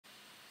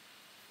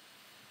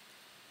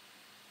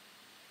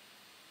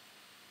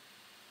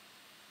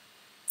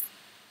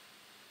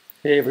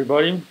Hey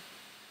everybody,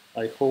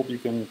 I hope you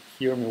can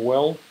hear me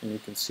well and you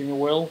can see me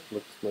well.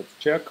 Let's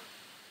check.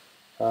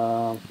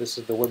 This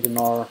is the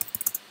webinar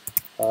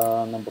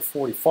number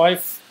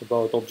 45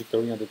 about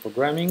object-oriented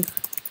programming.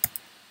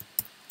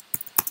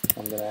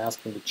 I'm going to ask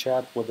in the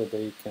chat whether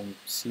they can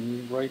see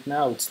me right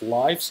now. It's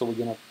live, so we're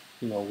going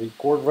to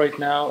record right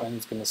now, and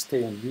it's going to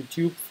stay on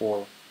YouTube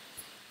for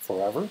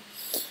forever.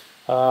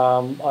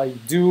 I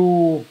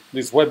do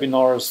these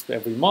webinars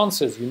every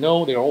month, as you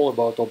know. They're all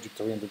about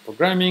object-oriented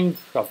programming.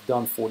 I've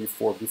done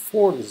 44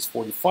 before. This is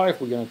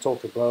 45. We're going to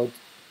talk about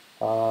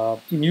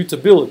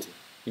immutability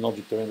in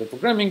object-oriented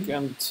programming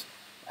and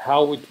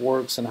how it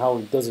works and how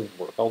it doesn't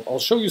work. I'll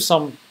show you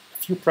a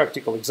few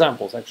practical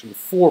examples, actually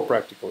 4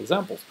 practical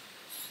examples,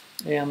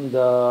 and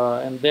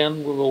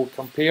then we will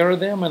compare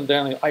them, and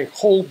then I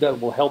hope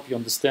that will help you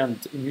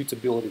understand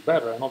immutability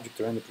better and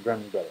object-oriented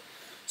programming better.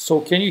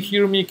 So can you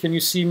hear me? Can you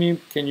see me?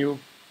 Can you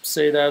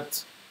say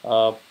that?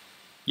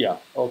 Yeah,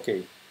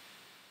 okay.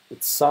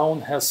 Its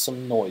sound has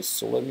some noise,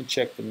 so let me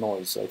check the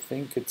noise. I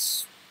think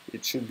it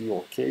should be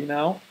okay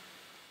now.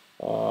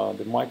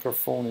 The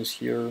microphone is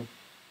here.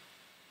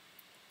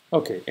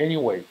 Okay,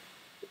 anyway,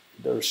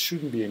 there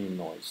shouldn't be any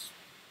noise,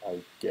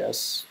 I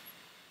guess.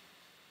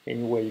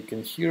 Anyway, you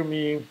can hear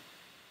me.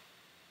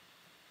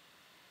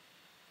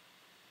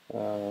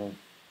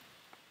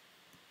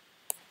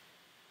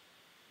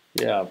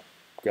 Yeah.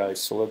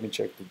 Guys, so let me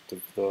check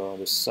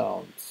the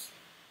sound.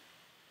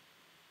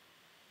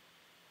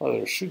 Oh,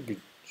 there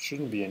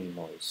shouldn't be any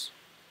noise.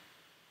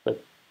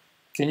 But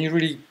can you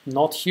really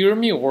not hear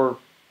me, or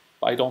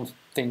I don't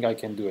think I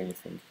can do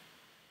anything?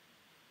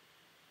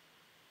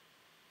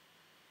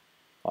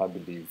 I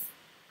believe.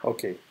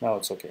 Okay, now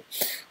it's okay.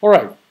 All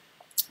right.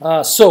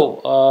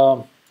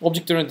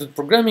 Object-oriented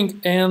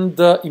programming and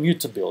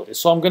immutability.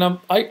 So I'm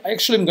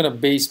gonna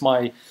base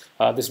my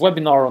this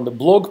webinar on the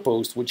blog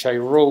post which I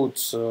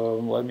wrote.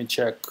 Let me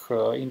check,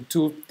 in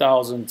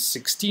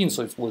 2016.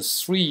 So it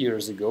was 3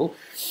 years ago,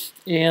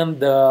 and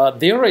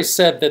there I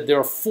said that there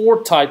are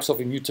 4 types of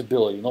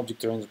immutability in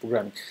object-oriented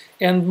programming.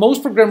 And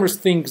most programmers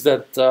think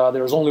that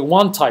there's only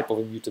one type of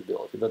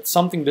immutability. That's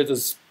something that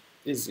is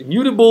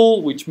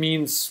immutable, which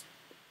means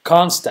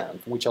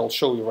constant, which I'll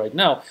show you right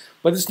now,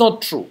 but it's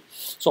not true.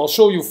 So I'll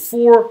show you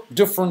 4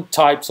 different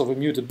types of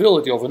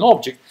immutability of an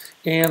object,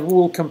 and we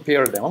will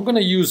compare them. I'm going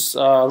to use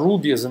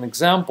Ruby as an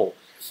example,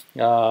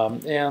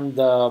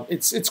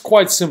 it's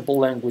quite simple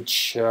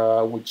language,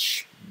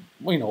 which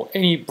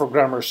any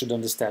programmer should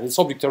understand. It's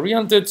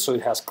object-oriented, so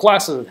it has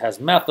classes, it has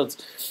methods,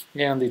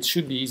 and it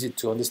should be easy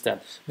to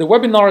understand. The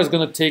webinar is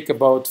going to take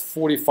about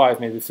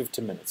 45, maybe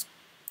 50 minutes.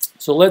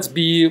 So let's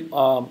be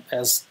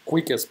as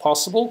quick as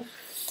possible.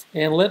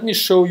 And let me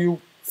show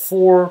you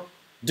 4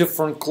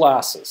 different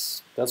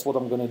classes. That's what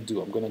I'm going to do.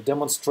 I'm going to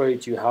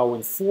demonstrate you how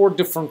in 4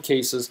 different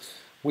cases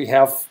we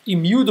have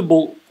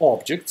immutable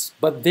objects,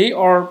 but they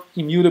are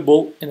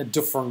immutable on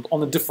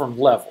a different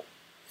level.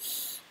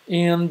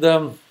 And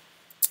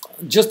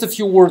just a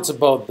few words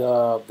about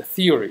the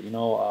theory,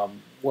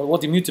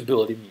 what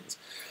immutability means.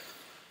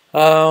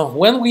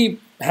 When we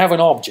have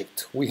an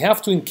object, we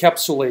have to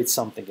encapsulate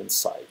something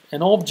inside.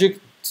 An object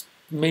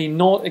may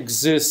not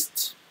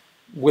exist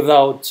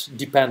without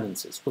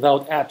dependencies,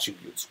 without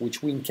attributes,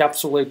 which we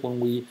encapsulate when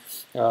we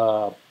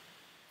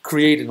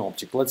create an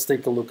object. Let's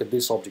take a look at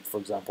this object, for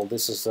example.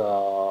 This is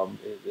a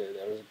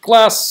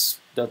class,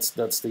 that's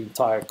the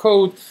entire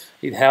code.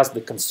 It has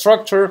the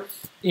constructor,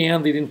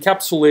 and it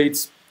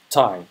encapsulates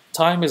time.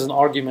 Time is an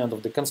argument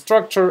of the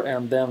constructor,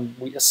 and then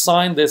we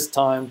assign this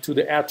time to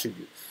the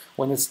attribute.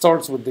 When it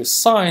starts with this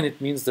sign, it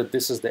means that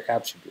this is the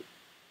attribute.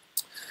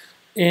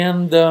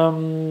 And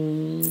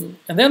then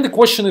the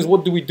question is,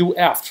 what do we do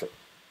after?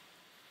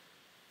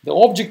 The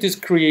object is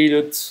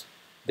created,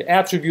 the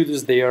attribute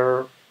is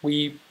there,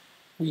 we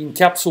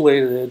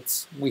encapsulated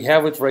it, we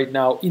have it right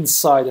now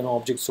inside an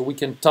object, so we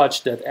can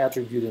touch that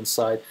attribute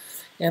inside.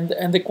 And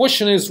the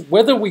question is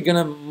whether we're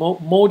going to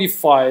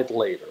modify it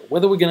later,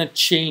 whether we're going to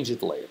change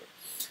it later.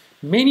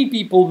 Many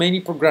people, many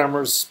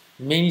programmers,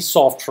 many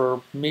software,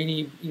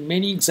 in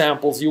many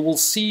examples, you will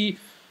see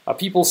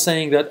people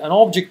saying that an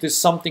object is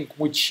something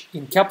which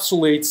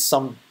encapsulates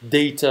some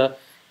data,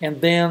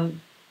 and then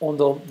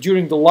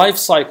during the life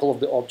cycle of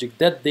the object,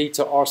 that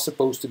data are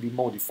supposed to be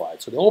modified.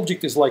 So the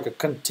object is like a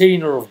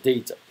container of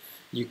data.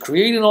 You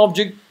create an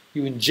object,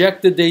 you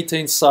inject the data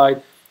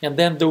inside, and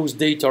then those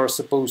data are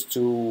supposed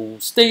to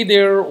stay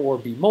there or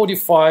be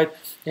modified,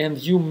 and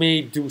you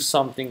may do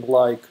something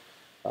like,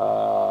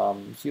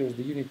 here's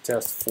the unit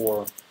test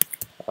for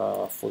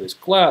this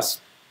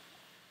class.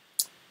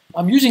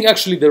 I'm using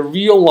actually the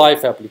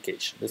real-life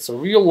application. It's a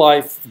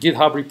real-life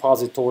GitHub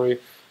repository,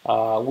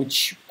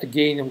 which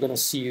again I'm going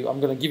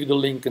to give you the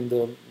link in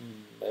the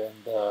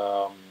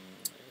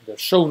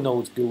show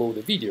notes below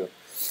the video,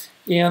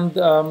 and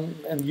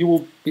you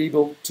will be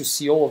able to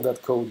see all of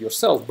that code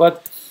yourself.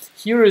 But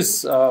here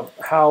is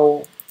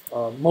how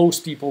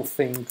most people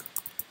think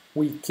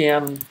we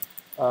can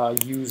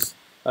use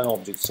an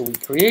object. So we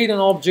create an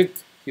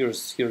object.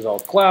 Here's our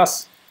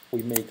class.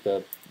 We make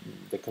the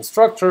the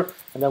constructor,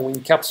 and then we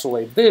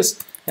encapsulate this,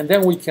 and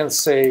then we can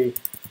say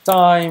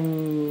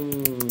time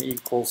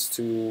equals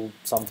to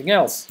something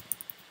else.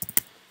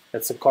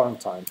 That's the current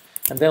time.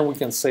 And then we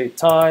can say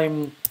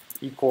time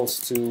equals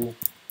to...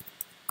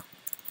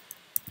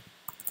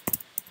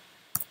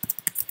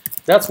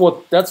 That's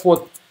what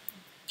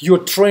you're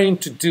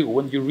trained to do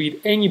when you read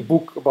any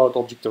book about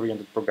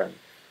object-oriented programming.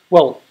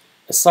 Well,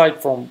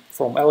 aside from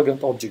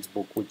Elegant Objects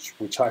book,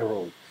 which I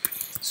wrote.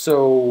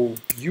 So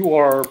you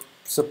are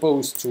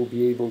supposed to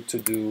be able to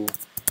do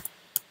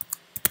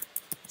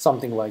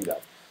something like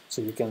that.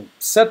 So you can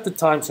set the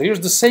time. So here's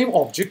the same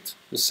object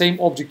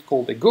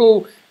called a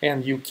go,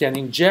 and you can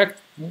inject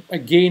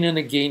again and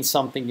again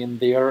something in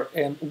there,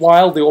 and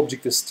while the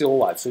object is still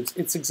alive. So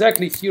it's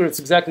exactly here, it's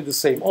exactly the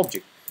same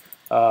object,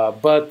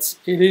 but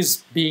it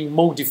is being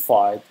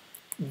modified.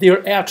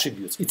 Their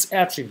attributes, its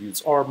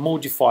attributes are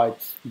modified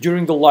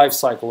during the life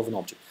cycle of an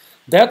object.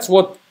 That's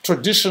what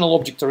traditional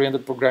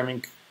object-oriented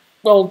programming,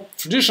 well,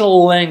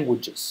 traditional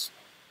languages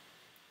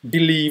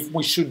believe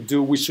we should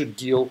do, we should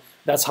deal.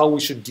 That's how we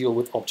should deal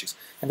with objects.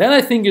 And then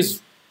I think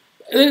it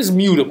is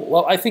mutable.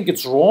 Well, I think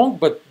it's wrong,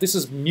 but this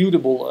is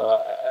mutable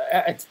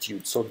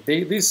attitude. So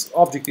this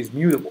object is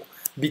mutable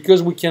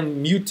because we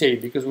can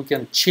mutate, because we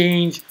can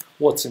change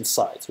what's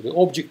inside. So the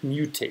object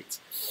mutates.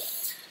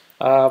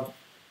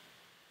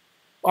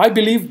 I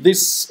believe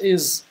this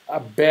is a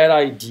bad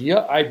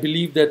idea. I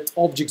believe that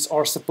objects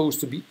are supposed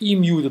to be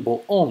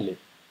immutable only.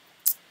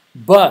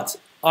 But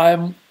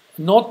I'm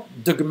not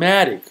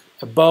dogmatic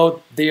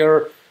about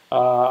their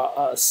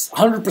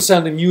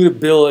 100%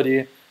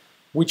 immutability,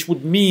 which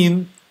would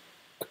mean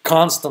a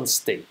constant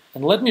state.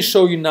 And let me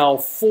show you now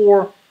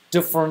 4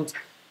 different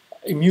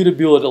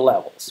immutability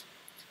levels.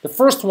 The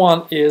first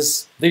one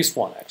is this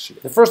one, actually.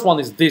 The first one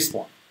is this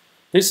one.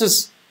 This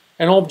is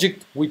an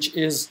object which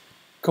is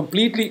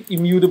completely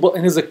immutable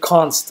and is a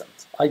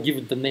constant. I give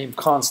it the name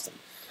constant.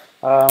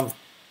 Let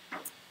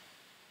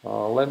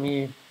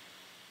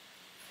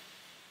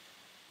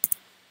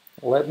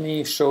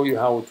me show you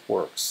how it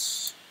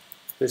works.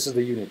 This is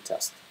the unit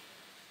test.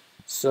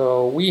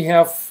 So we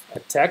have a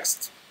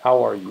text,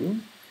 how are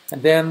you?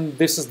 And then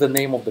this is the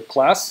name of the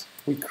class.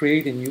 We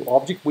create a new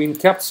object, we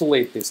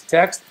encapsulate this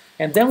text,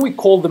 and then we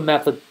call the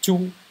method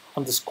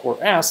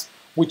to_s,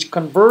 which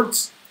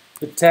converts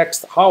the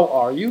text, how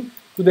are you,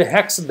 to the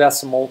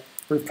hexadecimal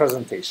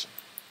representation.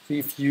 So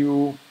if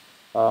you,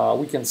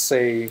 we can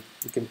say,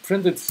 we can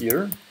print it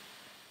here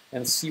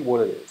and see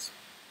what it is.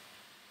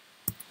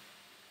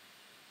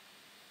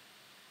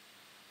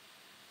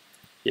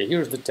 Yeah,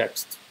 here's the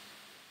text.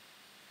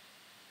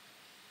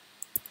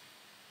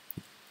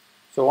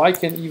 So I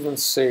can even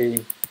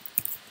say,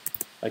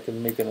 I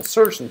can make an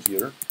assertion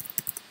here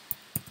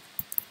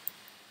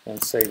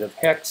and say that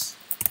hex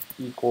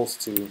equals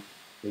to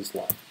this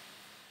line.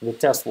 And the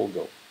test will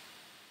go,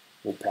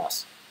 will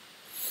pass.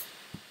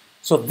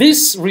 So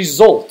this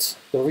result,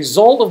 the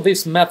result of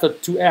this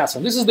method to_s,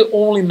 and this is the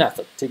only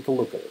method, take a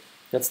look at it.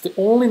 That's the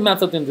only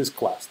method in this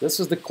class. This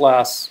is the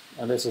class,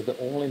 and this is the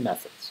only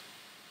methods.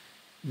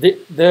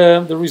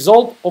 The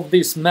result of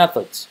these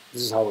methods,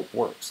 this is how it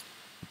works,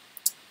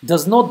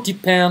 does not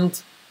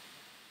depend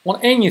on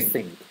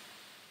anything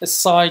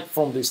aside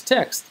from this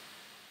text,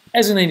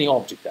 as in any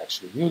object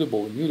actually,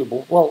 mutable,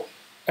 immutable, well,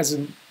 as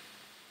in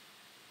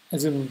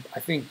I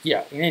think,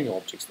 yeah, in any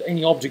objects.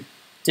 Any object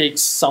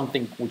takes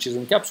something which is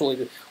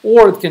encapsulated,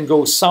 or it can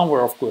go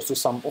somewhere, of course,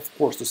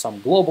 to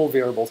some global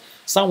variables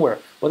somewhere.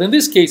 But in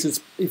this case,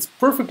 it's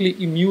perfectly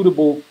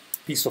immutable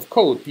piece of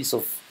code, piece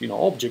of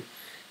object,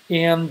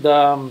 and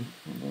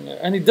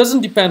it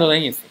doesn't depend on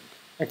anything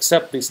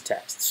except this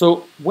text.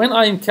 So when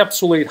I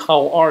encapsulate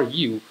how are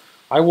you,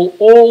 I will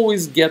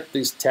always get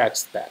this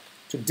text back.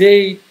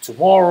 Today,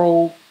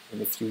 tomorrow,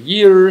 in a few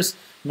years,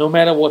 no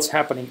matter what's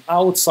happening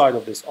outside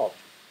of this object.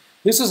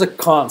 This is a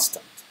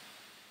constant.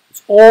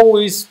 It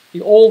always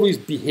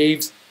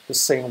behaves the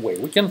same way.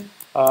 We can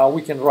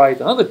write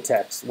another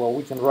text. Well,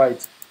 we can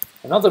write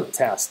another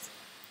test.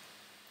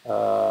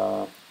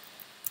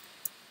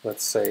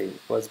 Let's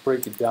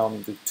break it down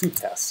into 2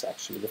 tests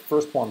actually. The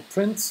first one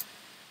prints.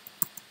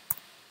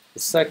 The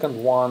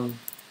second one,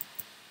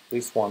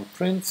 this one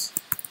prints,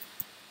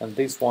 and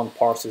this one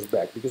parses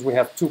back because we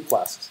have 2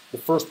 classes. The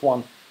first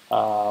one,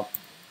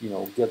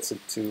 gets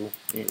it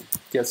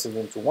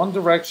into one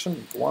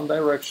direction,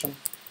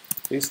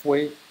 this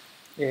way,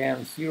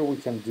 and here we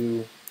can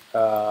do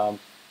a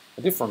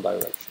different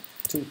direction,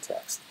 2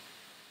 text.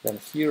 Then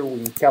here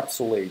we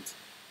encapsulate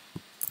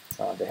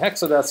the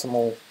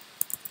hexadecimal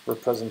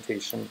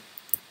representation,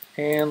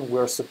 and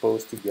we're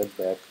supposed to get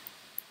back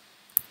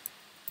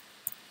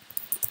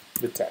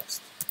the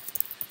text.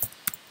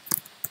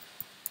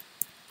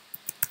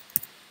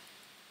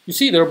 You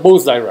see, they're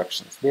both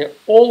directions.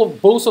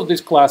 Both of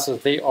these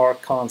classes, they are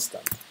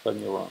constant. Let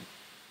me run.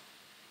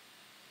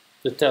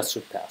 The test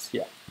should pass,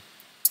 yeah.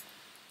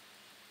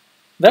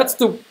 That's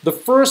the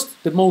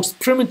most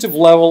primitive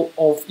level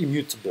of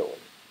immutability.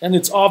 And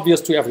it's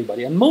obvious to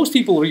everybody. And most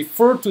people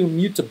refer to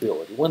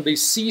immutability when they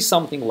see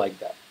something like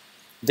that.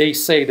 they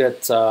say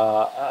that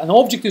an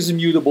object is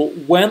immutable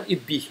when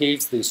it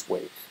behaves this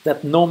way.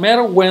 That no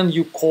matter when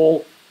you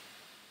call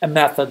a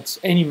method,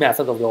 any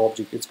method of the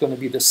object, it's going to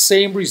be the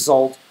same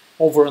result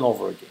over and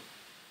over again.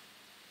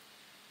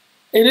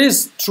 It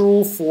is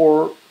true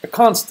for a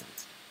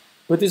constant,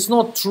 but it's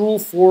not true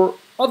for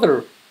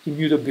other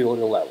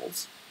immutability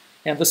levels.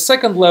 And the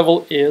second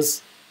level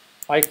is,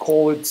 I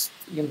call it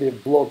in the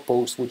blog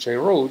post which I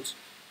wrote,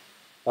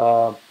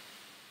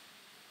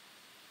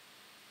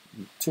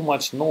 too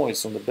much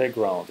noise on the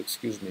background,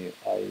 excuse me,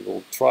 I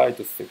will try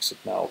to fix it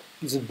now.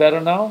 Is it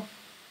better now?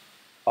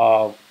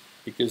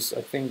 Because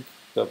I think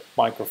the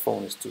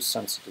microphone is too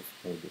sensitive,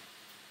 maybe.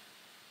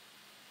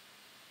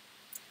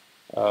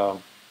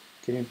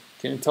 Can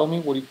you tell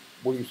me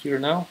what you hear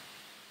now?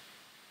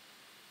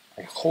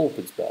 I hope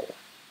it's better.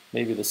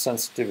 Maybe the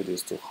sensitivity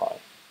is too high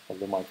of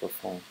the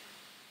microphone.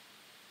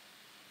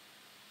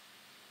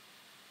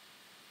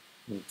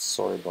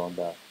 Sorry about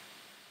that.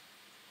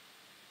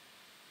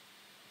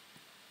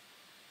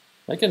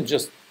 I can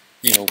just,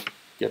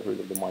 get rid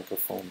of the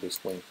microphone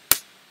this way.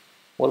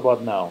 What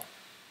about now?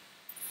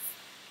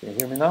 Can you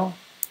hear me now?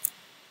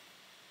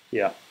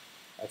 Yeah,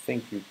 I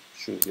think you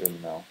should hear me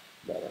now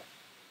better.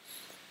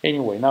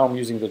 Anyway, now I'm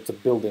using the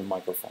built-in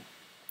microphone.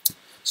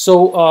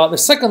 So the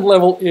second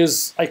level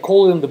is, I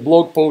call it in the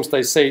blog post,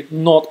 I say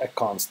not a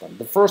constant.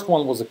 The first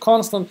one was a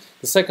constant,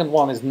 the second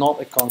one is not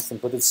a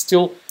constant, but it's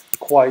still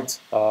quite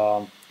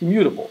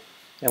immutable.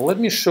 And let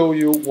me show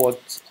you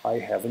what I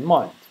have in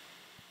mind.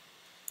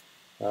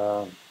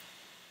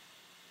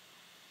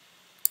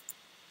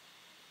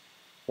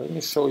 Let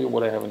me show you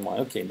what I have in mind.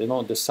 Okay,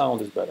 the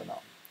sound is better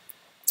now.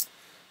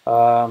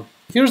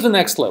 Here's the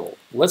next level.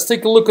 Let's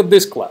take a look at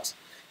this class.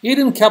 It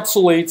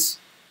encapsulates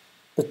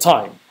the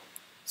time,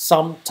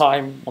 some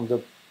time on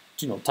the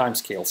time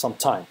scale, some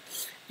time.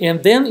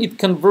 And then it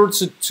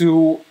converts it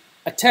to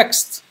a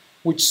text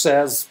which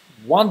says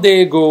 1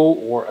 day ago,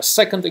 or a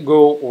second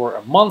ago, or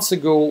a month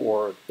ago,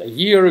 or a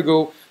year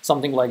ago,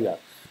 something like that.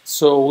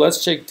 So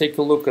let's take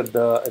a look at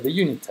the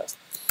unit test.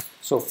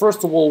 So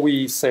first of all,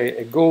 we say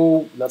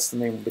ago, that's the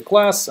name of the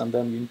class, and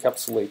then we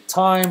encapsulate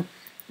time,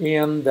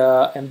 and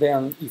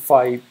then if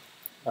I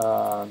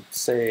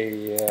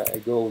say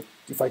ago,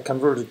 if I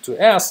convert it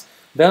to s,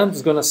 then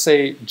it's going to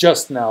say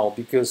just now,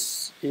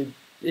 because the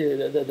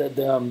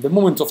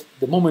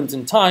moment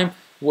in time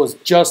was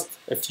just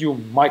a few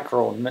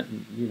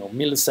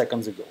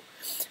milliseconds ago,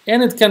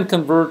 and it can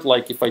convert,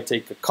 like if I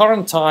take a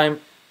current time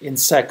in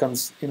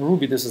seconds. In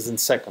Ruby, this is in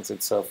seconds.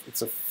 It's a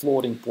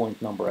floating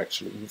point number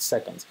actually in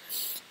seconds.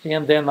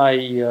 And then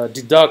I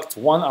deduct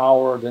 1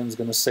 hour, then it's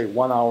going to say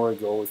 1 hour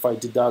ago. If I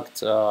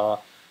deduct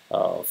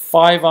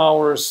 5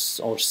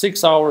 hours or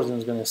 6 hours, then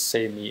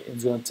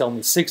it's going to tell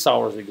me 6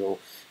 hours ago.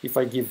 If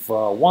I give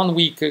 1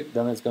 week,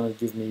 then it's going to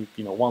give me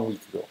 1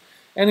 week ago.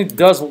 And it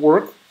does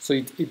work. So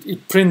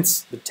it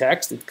prints the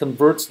text, it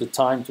converts the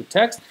time to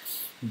text.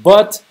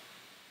 But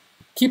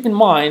keep in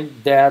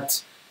mind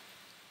that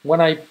when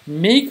I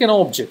make an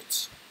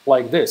object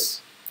like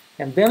this,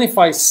 and then if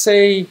I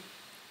say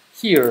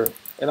here,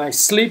 and I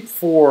sleep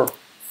for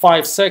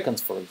 5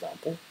 seconds, for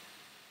example,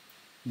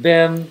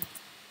 then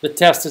the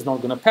test is not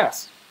going to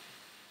pass.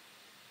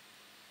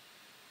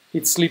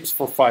 It sleeps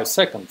for 5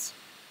 seconds.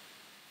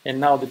 And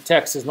now the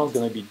text is not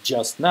going to be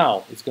just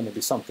now, it's going to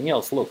be something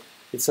else. Look,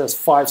 it says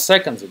 5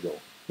 seconds ago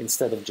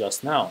instead of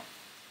just now.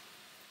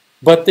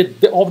 But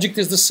the object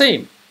is the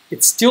same.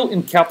 It still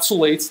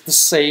encapsulates the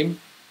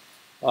same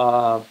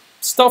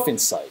stuff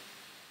inside,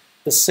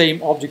 the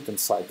same object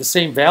inside, the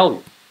same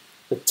value.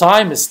 The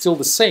time is still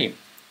the same,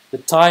 the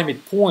time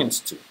it points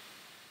to.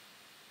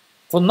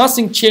 So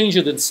nothing changed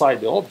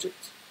inside the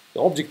object.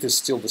 The object is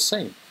still the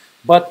same,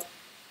 but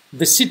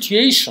the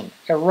situation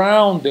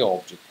around the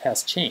object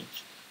has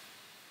changed.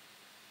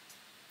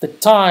 The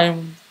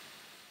time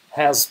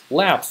has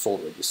lapsed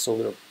already, so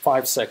they're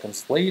 5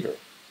 seconds later.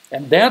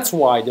 And that's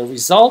why the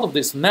result of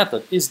this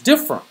method is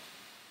different.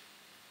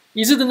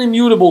 Is it an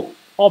immutable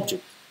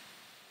object?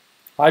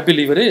 I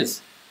believe it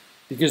is,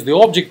 because the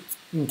object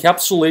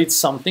encapsulates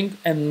something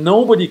and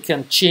nobody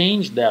can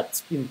change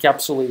that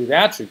encapsulated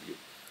attribute.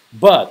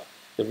 But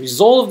the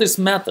result of this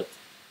method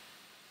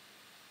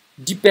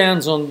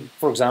depends on,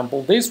 for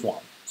example, this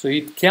one. So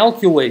it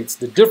calculates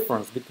the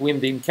difference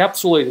between the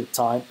encapsulated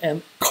time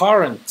and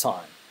current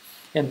time.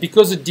 And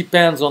because it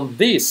depends on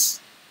this,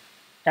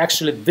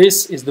 actually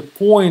this is the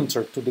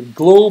pointer to the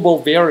global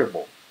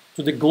variable,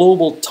 to the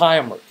global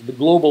timer, to the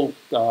global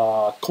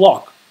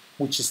clock,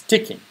 which is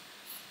ticking.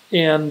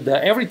 And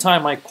every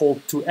time I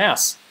call to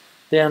s,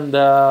 then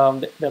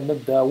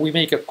we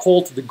make a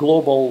call to the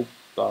global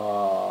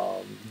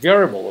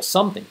variable or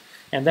something.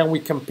 And then we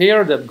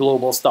compare that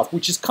global stuff,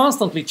 which is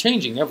constantly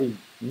changing every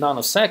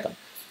nanosecond.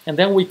 And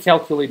then we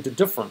calculate the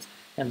difference.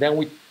 And then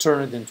we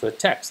turn it into a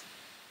text.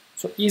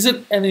 So is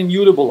it an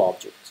immutable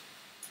object?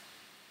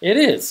 It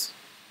is.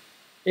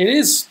 It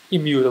is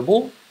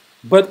immutable,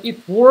 but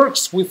it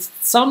works with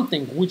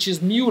something which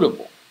is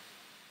mutable.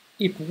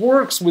 It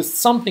works with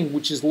something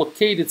which is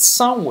located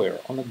somewhere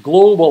on a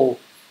global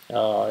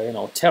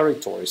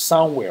territory,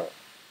 somewhere.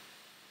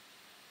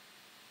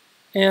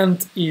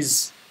 and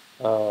is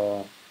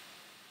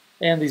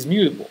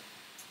mutable.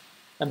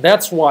 And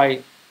that's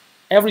why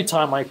every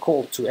time I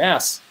call to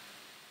S,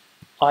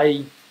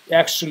 I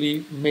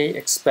actually may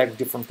expect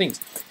different things.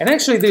 And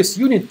actually this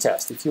unit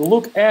test, if you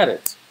look at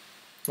it,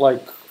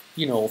 like,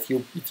 you know, if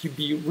you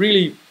be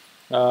really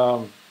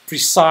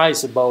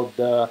precise about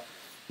the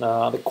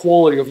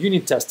quality of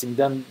unit testing,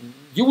 then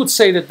you would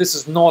say that this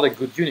is not a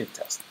good unit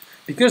test,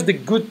 because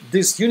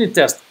this unit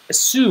test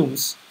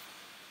assumes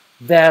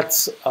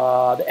that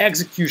the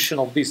execution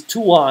of these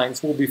two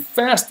lines will be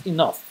fast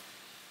enough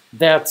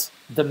that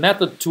the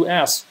method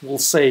toS will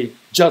say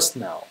just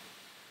now.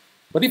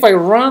 But if I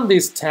run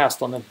this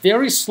test on a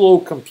very slow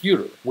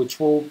computer, which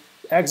will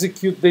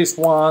execute this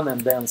one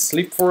and then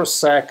sleep for a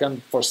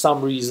second for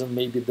some reason,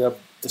 maybe the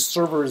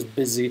server is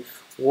busy,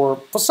 or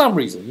for some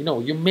reason, you know,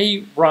 you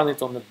may run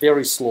it on a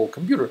very slow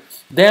computer,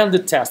 then the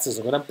test is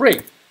going to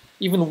break.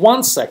 Even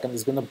 1 second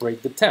is going to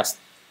break the test.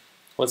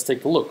 Let's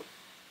take a look.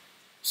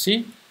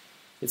 See?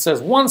 It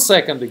says 1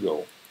 second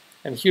ago,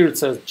 and here it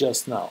says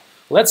just now.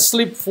 Let's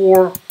sleep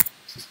for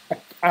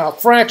a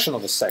fraction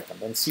of a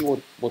second and see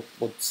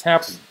what's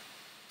happening.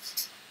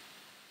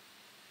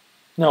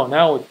 No,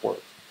 now it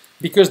works.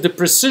 Because the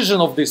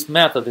precision of this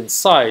method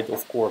inside,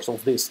 of course,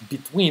 of this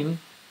between,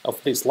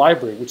 of this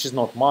library, which is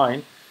not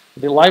mine,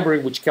 the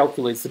library which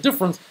calculates the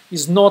difference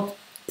is not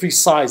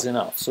precise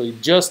enough. So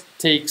it just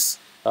takes,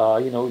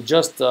 you know,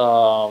 just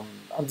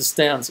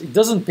understands, it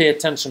doesn't pay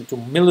attention to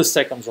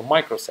milliseconds or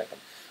microseconds.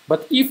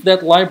 But if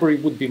that library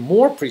would be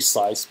more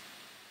precise,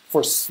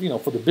 for, you know,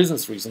 for the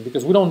business reason,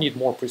 because we don't need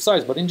more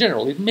precise, but in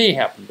general, it may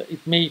happen that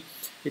it may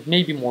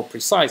be more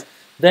precise,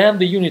 then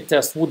the unit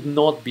test would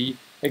not be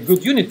a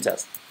good unit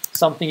test.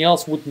 Something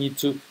else would need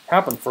to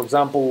happen. For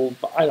example,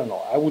 I don't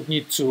know, I would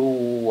need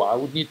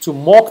to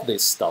mock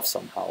this stuff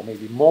somehow,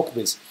 maybe mock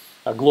this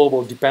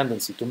global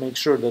dependency to make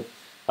sure that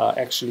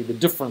actually the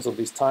difference of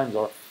these times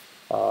are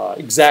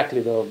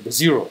exactly the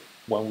zero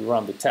when we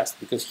run the test,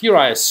 because here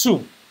I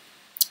assume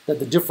that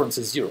the difference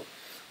is zero.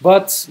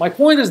 But my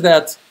point is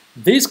that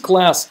this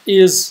class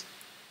is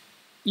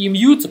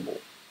immutable.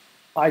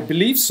 I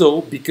believe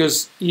so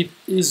because it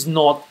does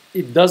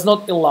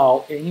not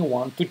allow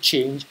anyone to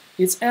change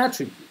its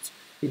attributes.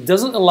 It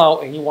doesn't allow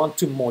anyone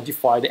to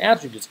modify the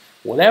attributes.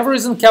 Whatever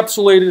is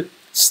encapsulated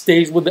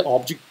stays with the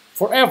object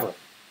forever.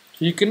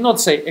 So you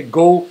cannot say a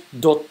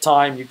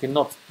go.time, you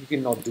cannot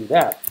do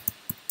that.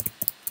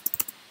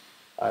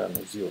 I don't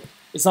know, zero.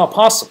 It's not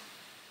possible.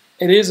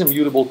 It is a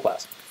mutable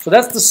class. So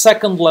that's the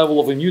second level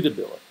of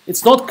immutability.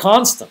 It's not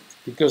constant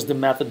because the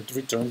method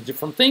returns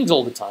different things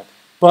all the time.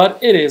 But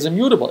it is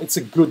immutable. It's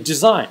a good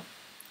design.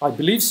 I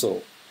believe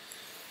so.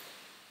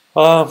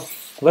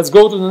 Let's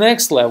go to the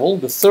next level,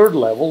 the third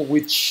level,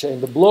 which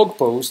in the blog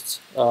post,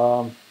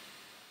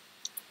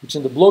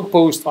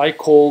 I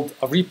called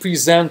a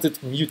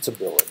represented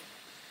mutability.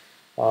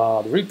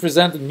 The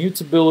represented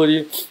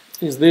mutability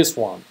is this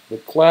one. The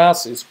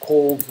class is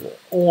called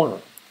owner.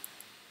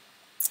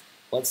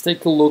 Let's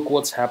take a look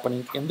what's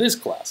happening in this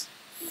class.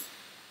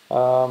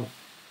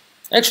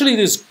 Actually, it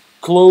is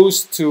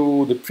close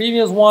to the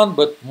previous one,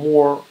 but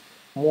more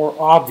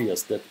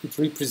obvious that it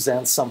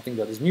represents something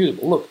that is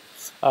mutable. Look,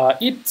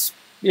 it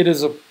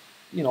is a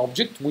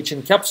object which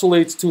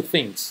encapsulates two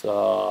things: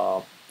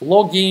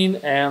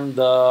 login and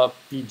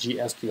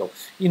PGSQL.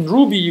 In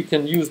Ruby, you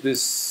can use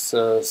this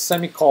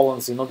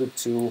semicolons in order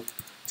to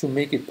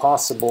make it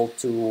possible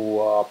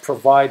to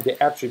provide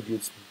the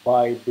attributes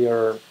by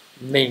their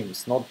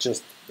names, not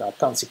just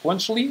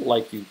consequentially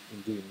like you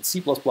do in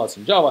C++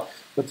 and Java,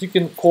 but you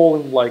can call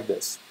them like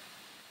this.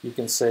 You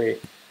can say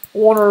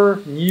owner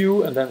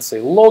new and then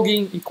say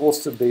logging equals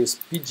to this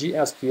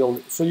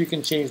PGSQL, so you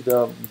can change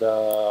the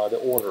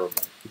order of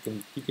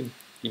them. You can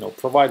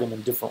provide them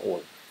in different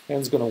order, and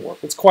it's going to work.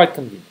 It's quite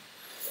convenient,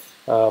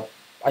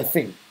 I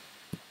think.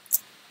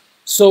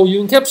 So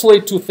you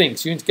encapsulate two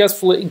things. You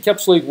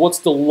encapsulate what's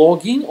the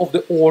logging of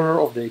the owner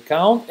of the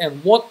account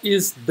and what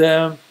is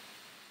the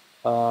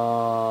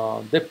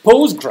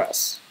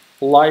Postgres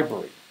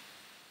library,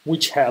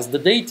 which has the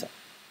data.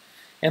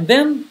 And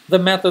then the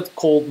method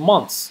called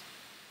months.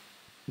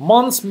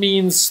 Months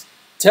means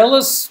tell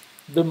us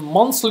the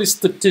monthly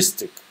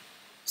statistics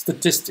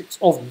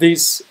of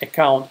this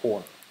account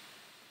owner.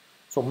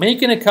 So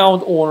make an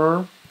account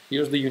owner.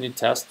 Here's the unit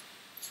test.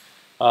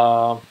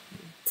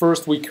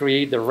 First we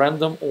create the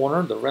random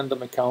owner, the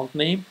random account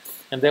name,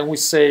 and then we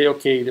say,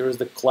 okay, there is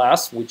the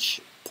class which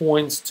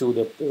points to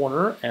the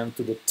owner and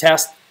to the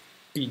test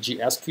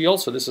PGSQL.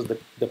 So this is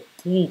the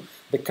pool,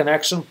 the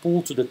connection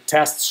pool to the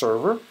test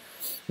server,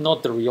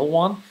 not the real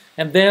one.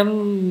 And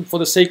then for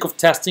the sake of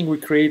testing, we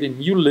create a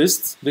new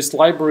list. This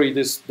library,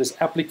 this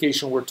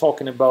application we're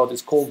talking about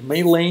is called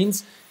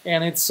Maillanes,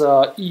 and it's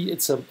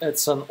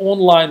an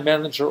online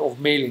manager of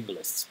mailing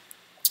lists.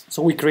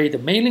 So we create a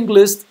mailing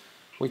list,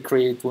 we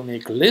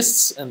make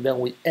lists, and then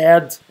we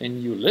add a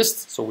new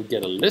list. So we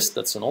get a list,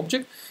 that's an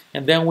object,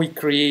 and then we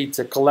create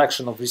a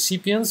collection of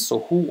recipients,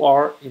 so who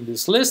are in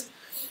this list,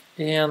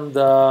 and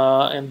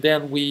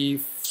then we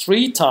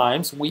 3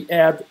 times we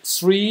add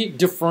 3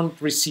 different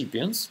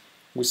recipients.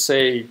 We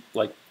say,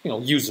 like,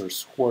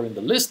 users who are in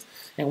the list,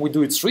 and we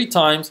do it 3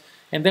 times,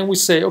 and then we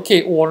say,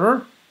 okay,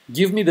 owner,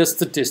 give me the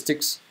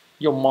statistics,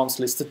 your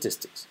monthly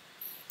statistics.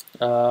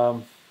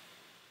 Here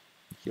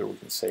we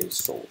can say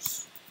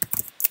source.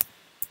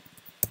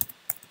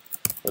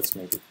 Let's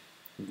make it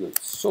good.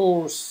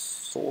 Source.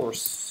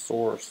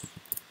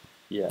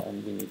 Yeah,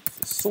 and we need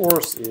the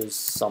source is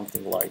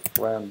something like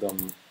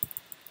random,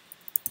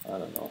 I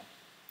don't know.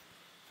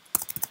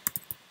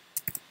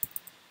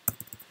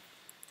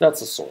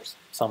 That's a source,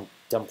 some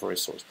temporary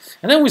source.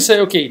 And then we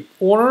say, okay,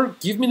 owner,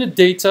 give me the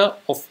data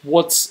of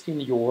what's in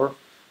your,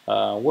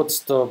 what's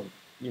the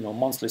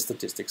monthly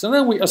statistics. And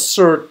then we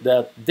assert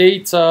that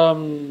data,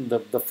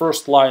 the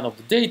first line of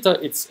the data,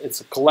 it's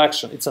a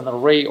collection, it's an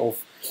array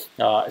of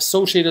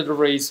associated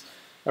arrays,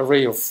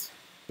 array of,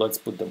 let's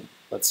put them,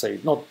 let's say,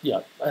 not,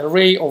 yeah,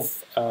 array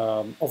of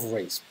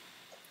arrays.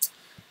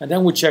 And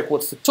then we check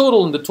what's the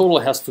total, and the total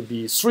has to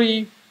be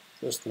 3.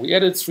 Just we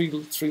added three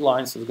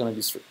lines, so it's going to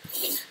be 3.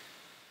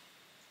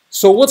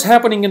 So what's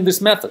happening in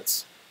these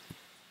methods?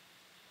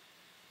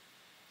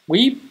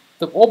 The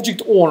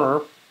object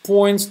owner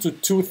points to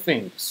 2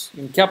 things,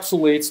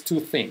 encapsulates 2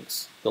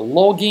 things, the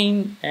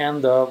login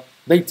and the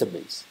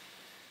database.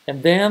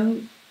 And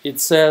then it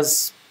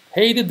says,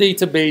 hey, the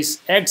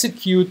database,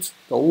 execute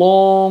the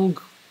long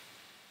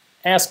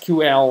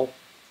SQL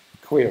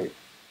query.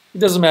 It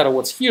doesn't matter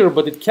what's here,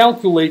 but it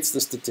calculates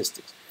the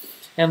statistics.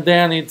 And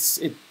then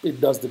it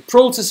does the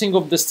processing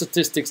of the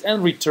statistics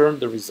and returns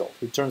the result.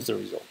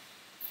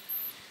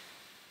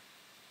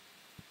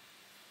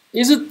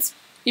 Is it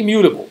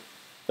immutable?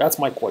 That's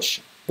my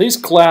question. This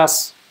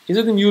class, is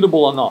it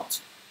immutable or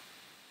not?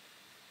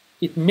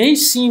 It may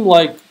seem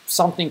like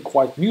something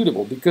quite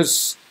mutable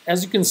because,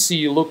 as you can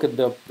see, look at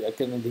the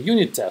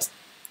unit test.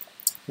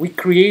 We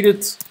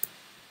created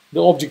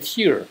the object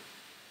here.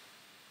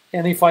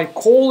 And if I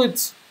call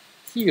it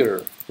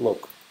here,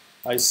 look,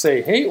 I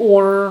say, hey,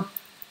 owner,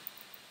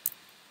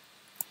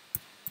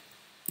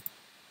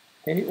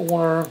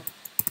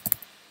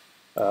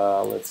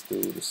 let's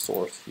do the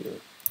source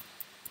here.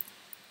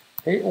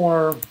 Hey,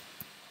 owner,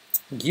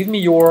 give me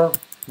your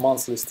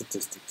monthly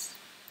statistics.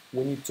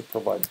 We need to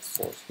provide the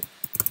source here.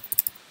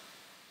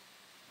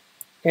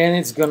 And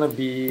it's gonna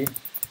be,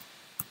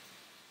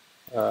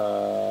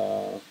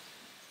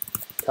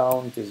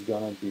 count is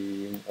gonna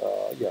be,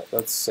 yeah,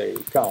 let's say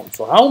count.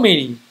 So how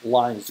many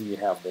lines do you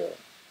have there?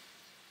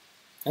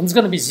 And it's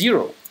gonna be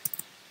 0.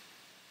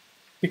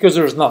 Because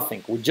there's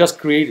nothing, we just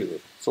created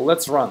it. So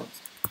let's run it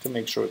to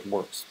make sure it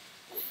works.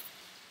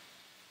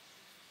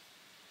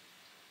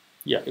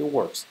 Yeah, it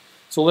works.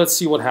 So let's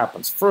see what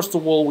happens. First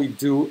of all, we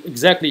do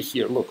exactly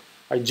here. Look,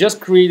 I just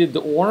created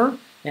the owner,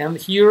 and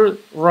here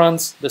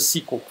runs the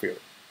SQL query.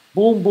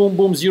 Boom, boom,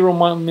 boom, 0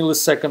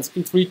 milliseconds.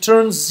 It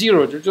returns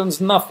 0, it returns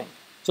nothing.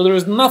 So there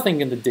is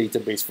nothing in the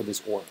database for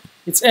this owner.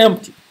 It's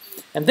empty.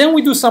 And then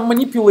we do some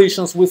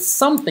manipulations with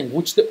something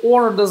which the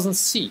owner doesn't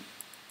see.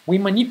 We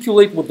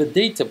manipulate with the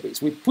database.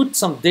 We put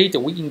some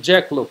data, we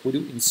inject, look, we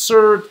do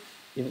insert,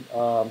 we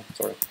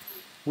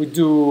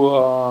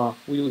do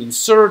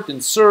insert,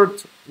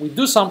 we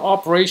do some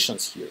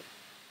operations here.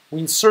 We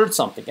insert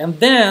something,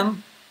 and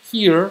then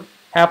here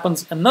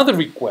happens another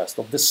request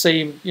of the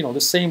same,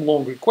 the same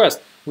long request,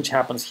 which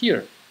happens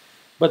here.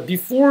 But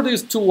before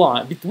these 2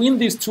 lines, between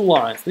these 2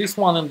 lines, this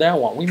one and that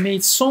one, we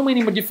made so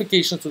many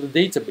modifications to the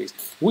database,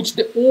 which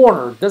the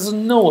owner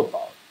doesn't know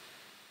about.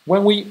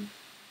 When we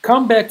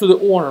come back to the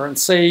owner and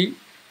say,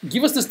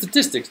 give us the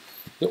statistics,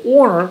 the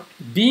owner,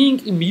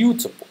 being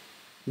immutable,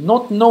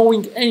 not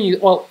knowing any,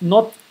 well,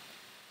 not,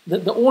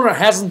 the owner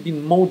hasn't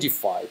been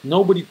modified.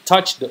 Nobody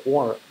touched the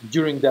owner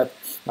during that,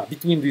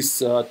 between these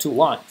 2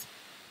 lines.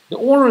 The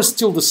owner is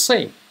still the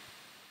same.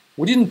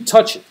 We didn't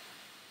touch it,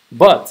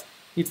 but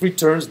it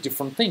returns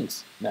different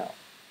things now.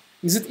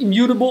 Is it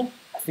immutable?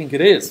 I think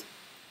it is,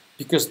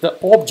 because the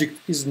object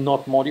is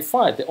not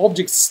modified. The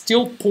object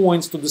still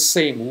points to the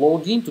same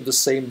login, to the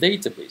same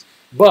database.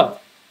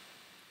 But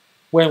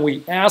when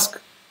we ask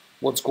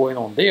what's going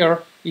on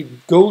there,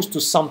 it goes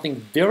to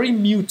something very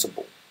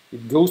mutable.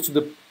 It goes to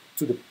the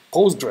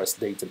Postgres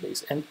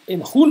database, and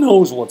who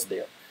knows what's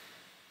there?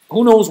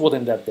 Who knows what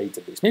in that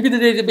database? Maybe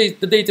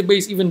the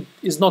database even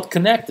is not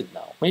connected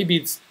now. Maybe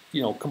it's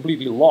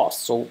completely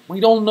lost. So we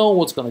don't know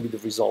what's going to be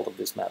the result of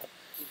this method.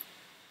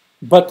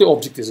 But the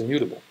object is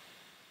immutable.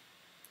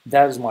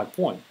 That is my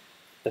point.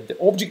 That the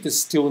object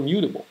is still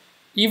immutable,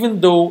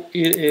 even though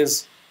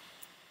it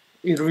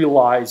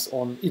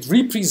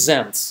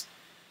represents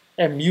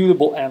a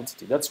mutable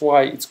entity. That's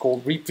why it's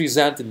called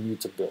represented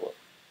mutability.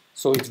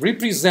 So it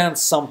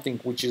represents something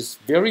which is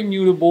very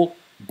mutable,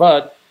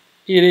 but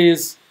it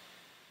is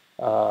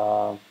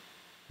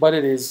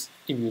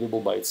immutable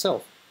by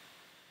itself.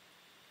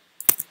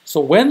 So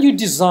when you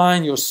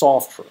design your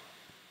software,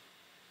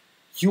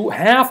 you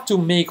have to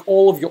make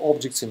all of your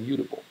objects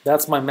immutable.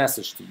 That's my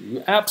message to you.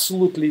 You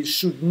absolutely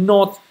should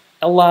not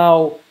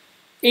allow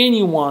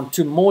anyone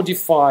to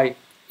modify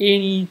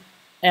any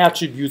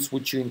attributes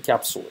which you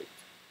encapsulate.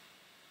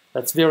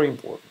 That's very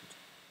important.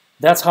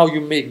 That's how you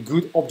make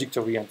good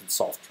object-oriented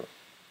software.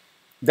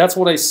 That's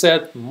what I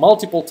said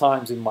multiple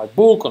times in my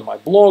book, on my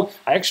blog.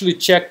 I actually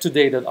checked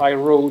today that I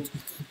wrote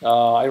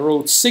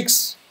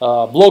 6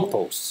 blog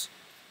posts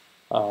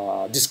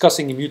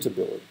discussing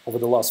immutability over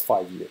the last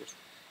 5 years.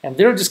 And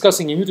they're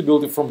discussing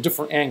immutability from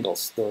different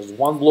angles. There's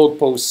one blog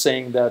post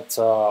saying that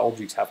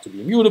objects have to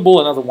be immutable,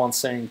 another one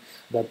saying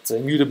that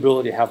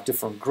immutability have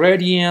different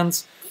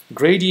gradients,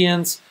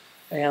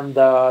 and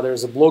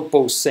there's a blog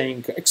post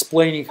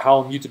explaining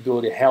how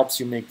immutability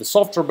helps you make the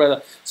software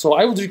better. So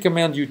I would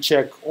recommend you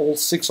check all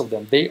 6 of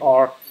them. They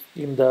are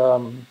in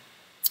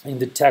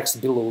the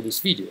text below this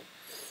video.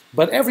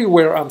 But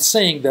everywhere I'm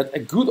saying that a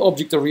good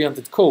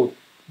object-oriented code,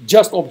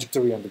 just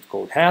object-oriented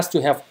code, has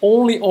to have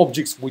only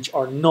objects which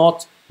are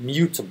not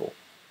mutable.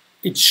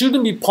 It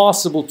shouldn't be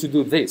possible to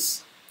do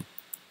this.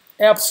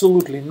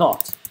 Absolutely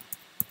not.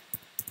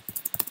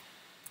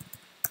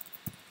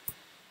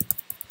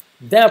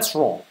 That's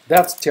wrong.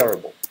 That's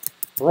terrible.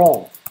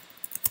 Wrong.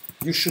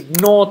 You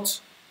should not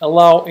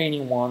allow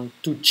anyone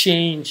to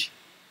change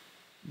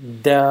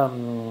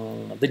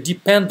the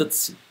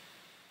dependency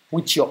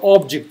which your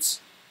objects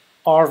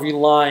are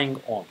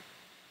relying on.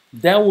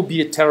 That would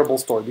be a terrible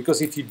story,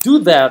 because if you do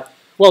that,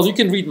 well, you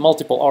can read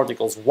multiple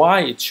articles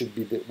why it should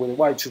be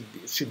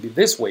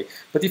this way.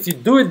 But if you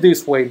do it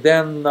this way,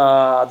 then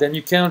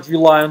you cannot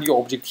rely on the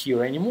object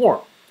here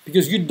anymore,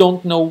 because you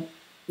don't know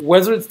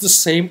whether it's the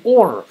same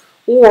owner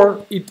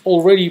or it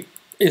already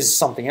is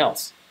something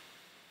else.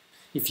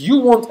 If you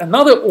want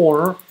another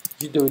owner,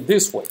 you do it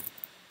this way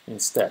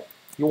instead.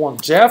 You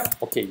want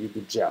Jeff? Okay, you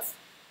do Jeff.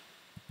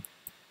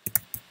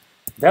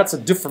 That's a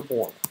different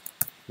owner.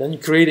 Then you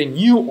create a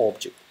new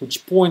object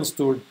which points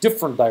to a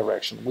different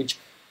direction, which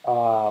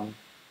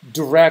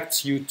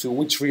directs you to,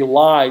 which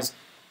relies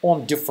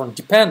on different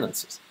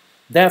dependencies.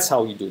 That's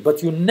how you do it.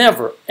 But you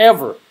never,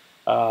 ever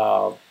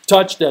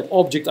touch that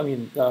object,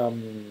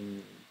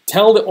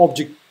 tell the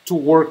object to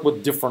work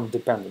with different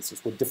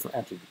dependencies, with different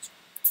attributes.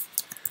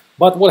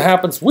 But what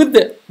happens with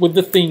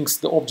the things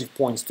the object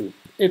points to?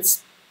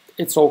 It's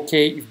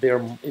okay if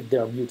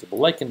they're mutable,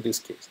 like in this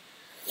case.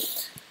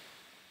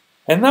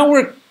 And now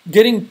we're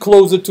getting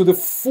closer to the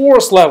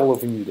 4th level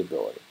of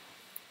immutability.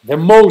 The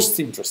most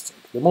interesting,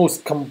 the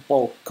most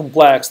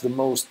complex, the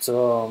most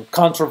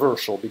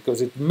controversial,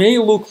 because it may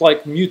look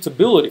like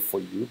mutability for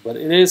you, but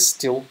it is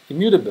still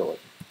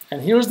immutability.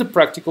 And here's the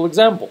practical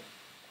example.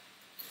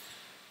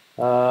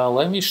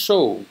 Let me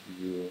show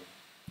you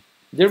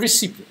the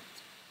recipient.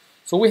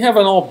 So we have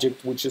an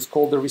object which is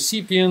called the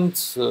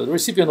recipient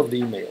of the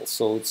email.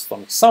 So it's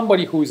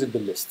somebody who is in the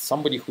list,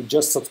 somebody who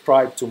just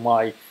subscribed to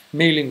my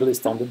mailing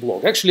list on the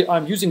blog. Actually,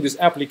 I'm using this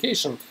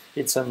application.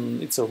 It's a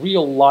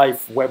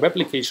real-life web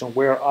application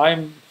where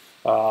I'm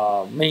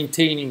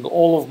maintaining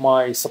all of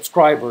my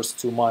subscribers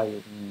to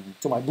my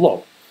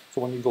blog.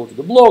 So when you go to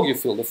the blog, you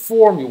fill the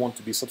form, you want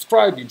to be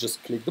subscribed, you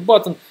just click the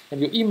button, and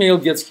your email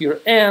gets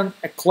here, and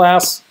a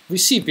class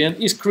recipient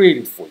is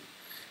created for you.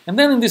 And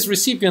then in this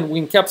recipient,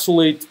 we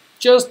encapsulate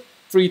just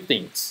 3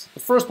 things. The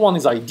first one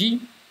is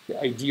ID,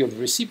 the ID of the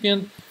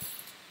recipient.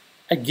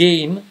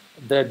 Again,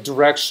 the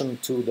direction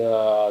to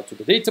the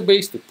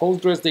database, the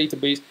Postgres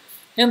database,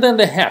 and then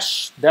the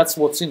hash. That's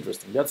what's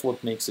interesting. That's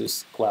what makes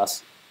this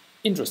class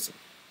interesting.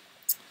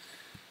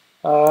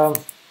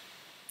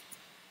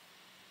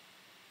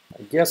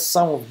 I guess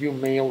some of you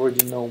may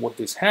already know what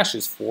this hash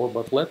is for,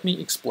 but let me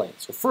explain.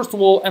 So first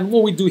of all, and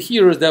what we do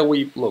here is that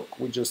we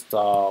just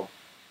the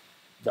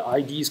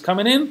ID is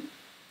coming in,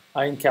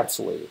 I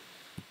encapsulate it.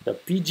 The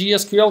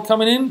PGSQL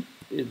coming in,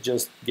 it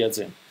just gets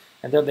in.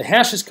 And then the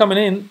hash is coming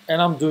in,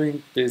 and I'm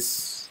doing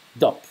this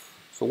dump.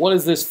 So what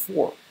is this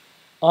for?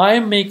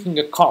 I'm making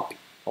a copy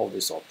of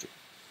this object.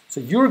 So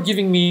you're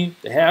giving me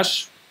the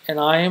hash, and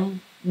I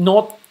am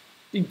not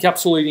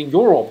encapsulating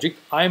your object.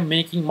 I'm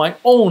making my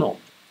own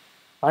object.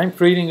 I'm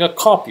creating a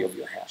copy of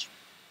your hash.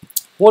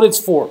 What it's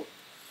for?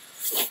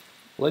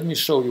 Let me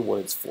show you what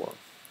it's for.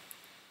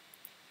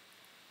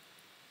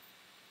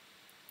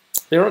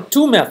 There are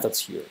 2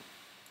 methods here.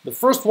 The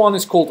first one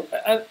is called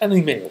an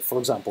email. For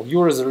example,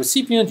 you're as a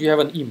recipient, you have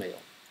an email.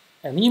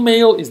 An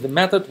email is the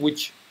method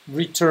which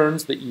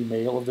returns the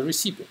email of the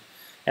recipient.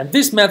 And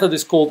this method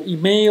is called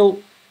email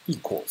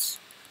equals,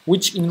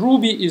 which in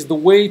Ruby is the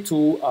way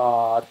to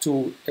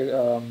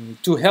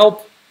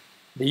help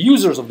the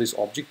users of this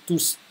object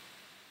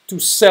to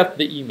set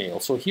the email.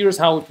 So here's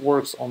how it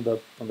works on the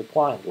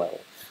client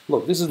level.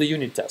 Look, this is the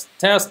unit test.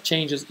 Test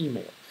changes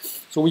email.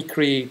 So we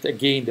create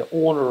again the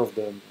owner of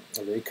the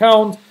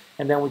account,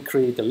 and then we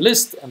create a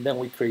list, and then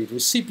we create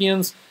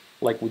recipients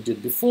like we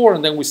did before,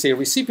 and then we say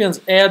recipients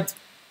add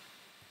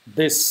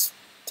this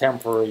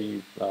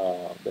temporary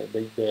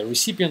the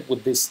recipient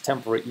with this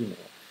temporary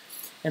email,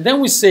 and then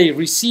we say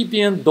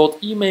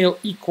recipient.email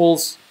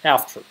equals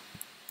after.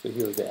 So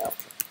here's the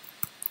after.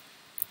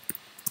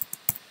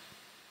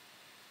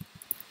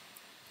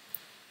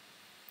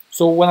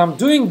 So when I'm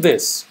doing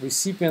this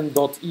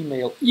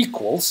recipient.email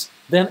equals,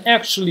 then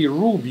actually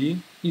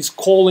Ruby is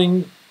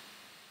calling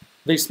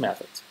this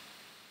method.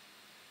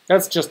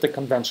 That's just the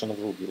convention of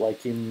Ruby.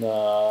 Like in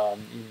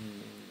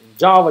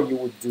Java, you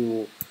would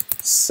do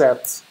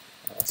set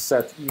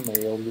set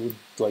email, you would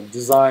like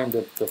design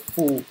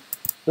the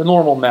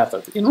normal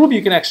method. In Ruby,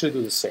 you can actually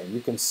do the same.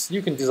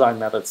 You can design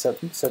method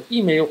set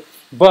email,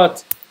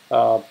 but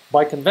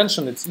by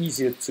convention, it's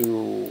easier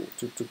to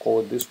call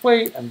it this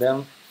way, and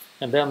then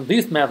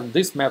this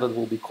method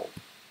will be called.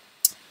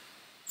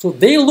 So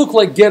they look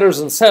like getters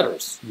and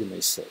setters, you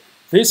may say.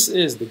 This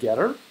is the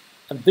getter,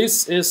 and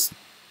this is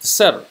the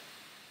setter.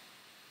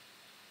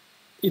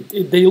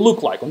 They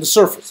look like on the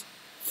surface.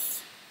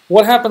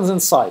 What happens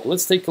inside?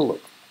 Let's take a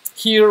look.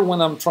 Here,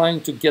 when I'm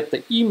trying to get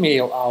the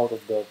email out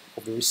of the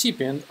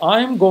recipient,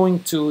 I'm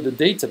going to the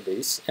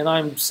database and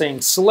I'm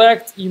saying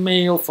select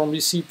email from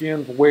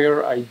recipient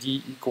where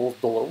ID equals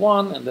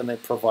 $1, and then I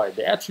provide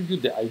the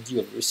attribute, the ID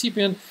of the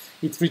recipient.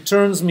 It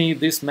returns me,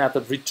 this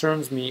method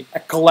returns me a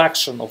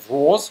collection of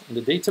rows in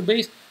the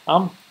database.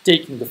 I'm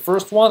taking the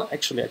first one.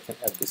 Actually, I can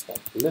add this one,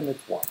 limit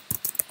 1.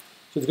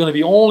 So it's going to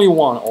be only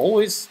one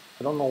always.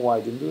 I don't know why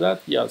I didn't do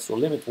that. Yeah, so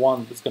limit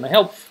 1 is going to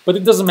help, but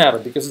it doesn't matter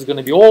because it's going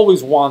to be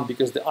always 1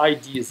 because the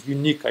ID is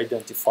unique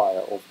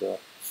identifier of the,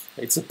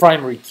 it's a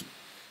primary key.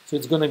 So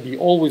it's going to be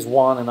always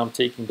 1, and I'm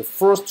taking the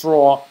first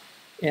row,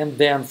 and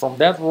then from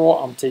that row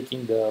I'm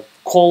taking the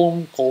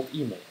column called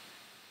email.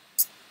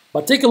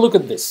 But take a look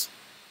at this.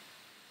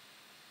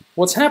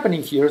 What's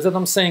happening here is that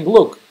I'm saying,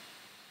 look,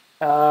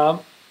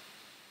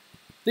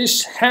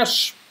 this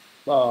hash,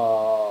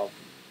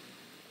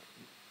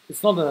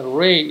 it's not an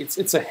array,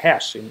 it's a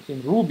hash.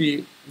 In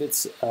Ruby,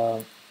 it's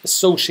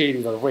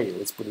associative array,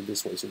 let's put it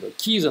this way. So the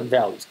keys and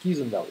values,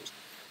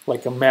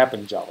 like a map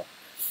in Java.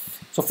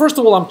 So first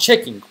of all, I'm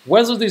checking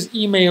whether this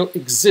email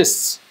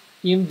exists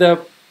in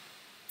this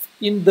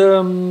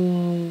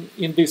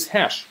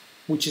hash,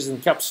 which is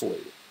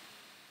encapsulated.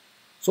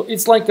 So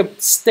it's like a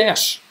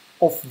stash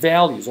of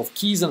values, of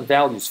keys and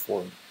values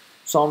for me.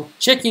 So I'm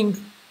checking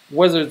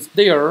whether it's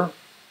there,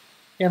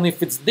 and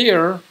if it's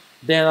there,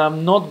 then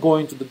I'm not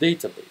going to the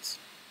database.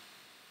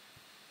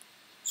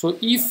 So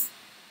if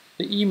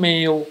the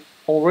email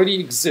already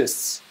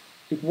exists,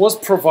 it was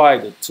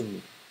provided to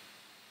me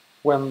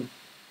when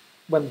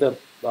the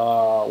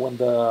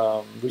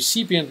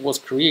recipient was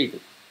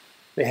created.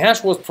 The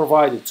hash was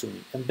provided to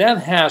me, and that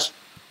hash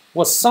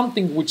was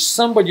something which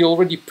somebody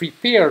already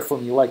prepared for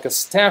me, like a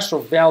stash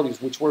of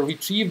values which were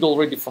retrieved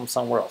already from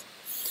somewhere else.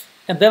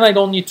 And then I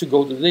don't need to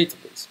go to the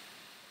database.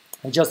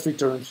 I just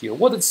return it here.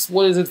 What is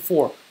it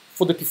for?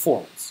 For the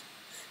performance.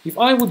 If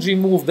I would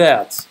remove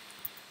that,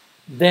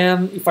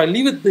 then if I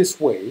leave it this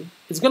way,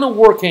 it's going to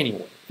work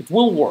anyway. It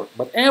will work.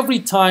 But every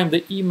time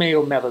the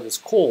email method is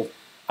called,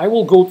 I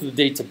will go to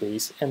the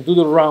database and do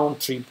the round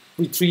trip,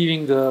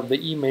 retrieving the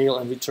email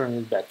and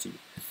returning it back to you.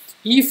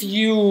 If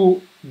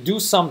you do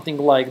something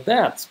like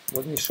that,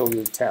 let me show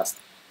you the test.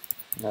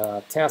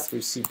 Test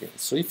recipient.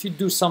 So if you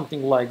do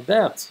something like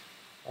that,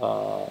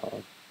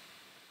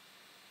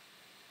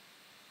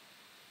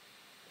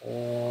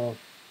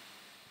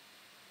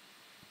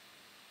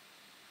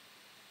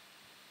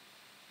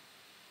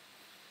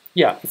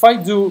 yeah, if I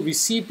do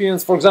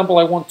recipients, for example,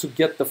 I want to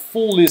get the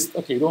full list.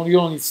 Okay, you don't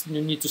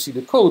need to see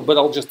the code, but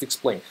I'll just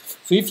explain.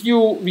 So if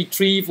you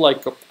retrieve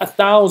like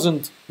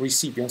 1,000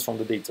 recipients from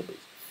the database,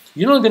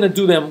 you're not going to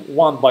do them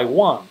one by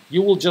one.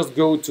 You will just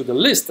go to the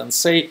list and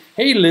say,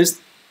 hey list,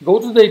 go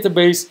to the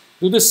database,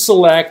 do the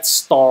select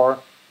star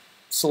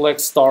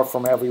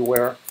from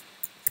everywhere,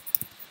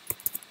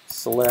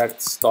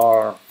 select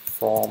star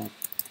from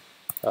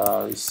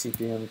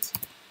recipient,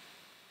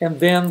 and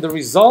then the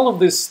result of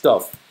this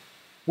stuff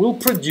will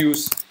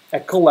produce a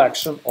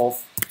collection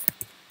of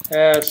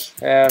hash,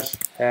 hash,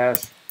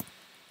 hash,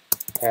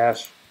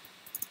 hash,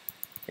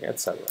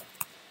 etc.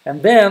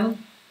 And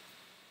then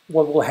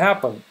what will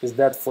happen is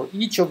that for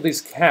each of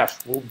these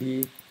hash will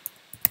be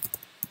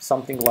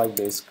something like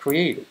this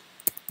created.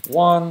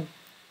 1,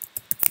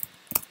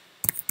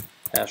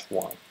 hash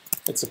 1.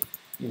 It's a,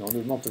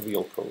 not the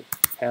real code.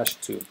 Hash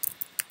 2,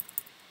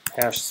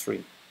 hash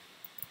 3.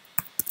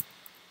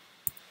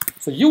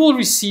 So you will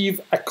receive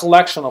a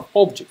collection of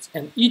objects,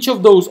 and each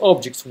of those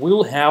objects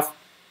will have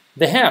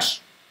the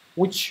hash,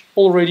 which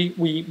already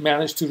we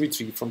managed to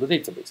retrieve from the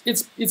database.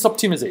 It's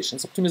optimization.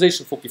 It's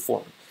optimization for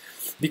performance.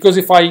 Because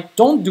if I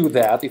don't do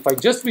that, if I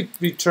just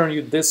return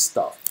you this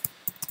stuff,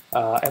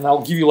 and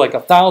I'll give you like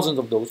 1,000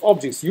 of those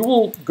objects, you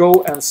will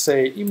go and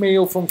say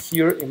email from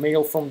here,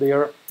 email from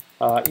there,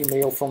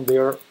 email from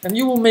there, and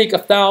you will make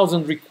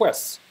 1,000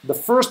 requests. The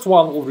first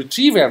one will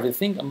retrieve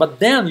everything, but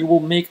then you will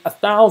make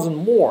 1,000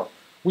 more,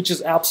 which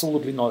is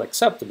absolutely not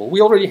acceptable. We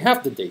already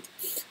have the data.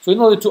 So in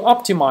order to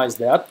optimize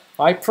that,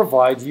 I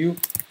provide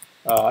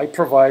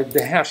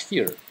the hash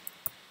here.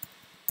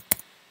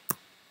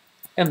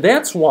 And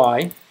that's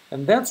why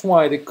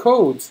the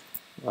code,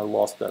 I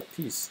lost that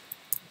piece.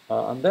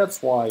 And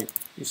that's why,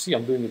 you see,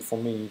 I'm doing it for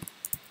many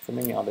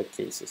other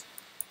cases.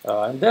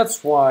 And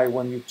that's why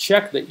when you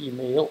check the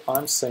email,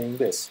 I'm saying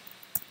this.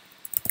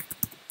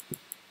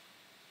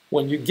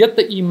 When you get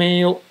the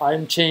email,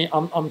 I'm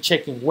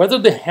checking whether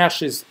the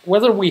hash is,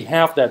 whether we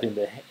have that in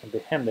the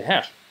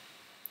hash.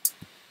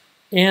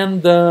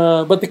 And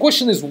but the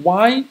question is,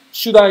 why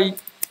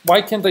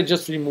can't I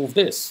just remove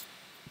this?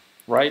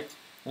 right?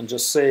 And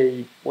just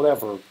say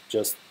whatever,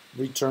 just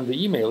return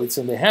the email. It's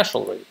in the hash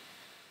already.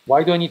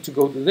 Why do I need to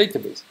go to the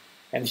database?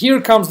 And here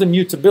comes the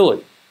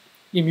mutability.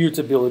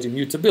 Immutability,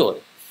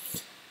 mutability.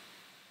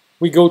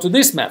 We go to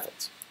this method,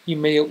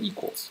 email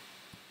equals.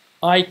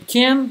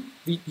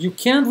 You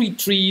can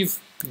retrieve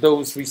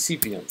those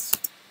recipients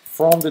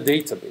from the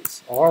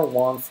database,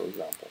 R1 for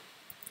example,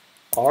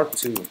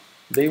 R2,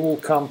 they will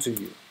come to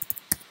you,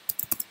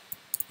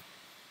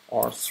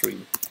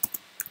 R3.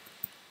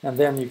 And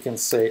then you can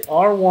say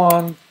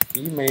R1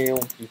 email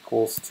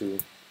equals to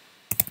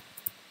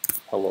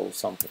hello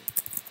something.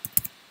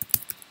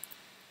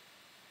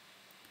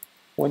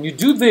 When you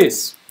do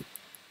this,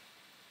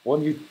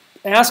 when you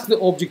ask the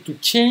object to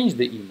change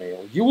the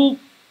email, you will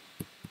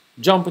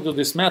jump into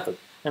this method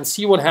and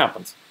see what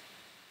happens.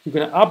 You're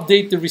going to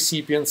update the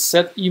recipient,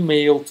 set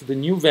email to the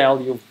new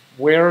value of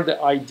where the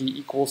ID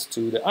equals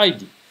to the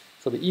ID.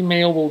 So the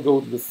email will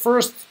go to the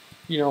first,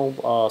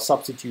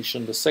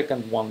 substitution. The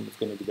second one is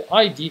going to be the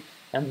ID,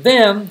 and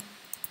then,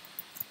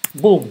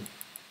 boom,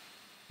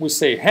 we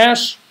say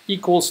hash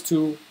equals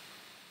to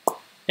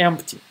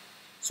empty.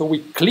 So we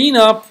clean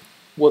up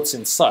what's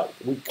inside.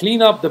 We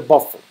clean up the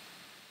buffer.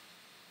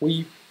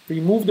 We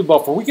remove the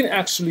buffer. We can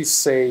actually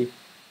say,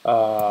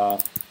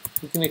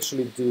 we can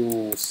actually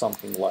do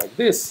something like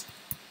this.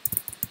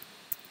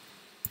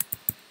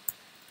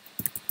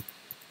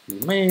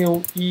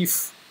 Email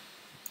if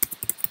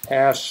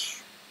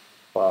hash,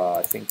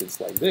 I think it's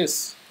like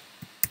this.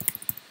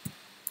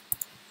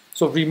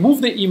 So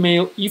remove the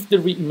email if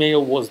the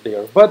email was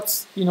there.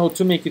 But,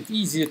 to make it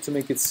easier, to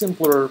make it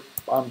simpler,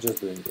 I'm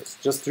just doing this.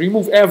 Just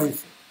remove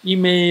everything.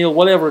 Email,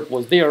 whatever it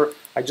was there.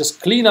 I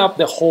just clean up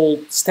the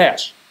whole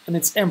stash. And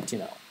it's empty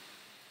now.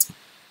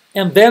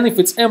 And then if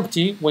it's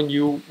empty, when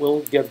you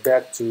will get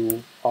back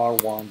to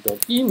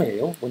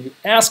r1.email, when you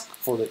ask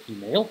for the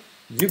email,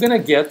 you're gonna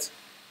get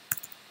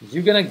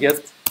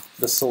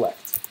the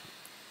select.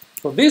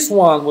 So this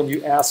one, when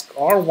you ask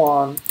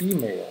r1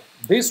 email,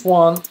 this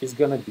one is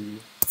gonna be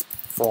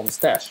from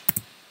stash,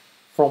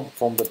 from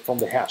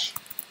the hash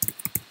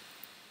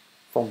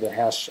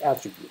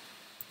attribute,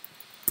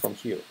 from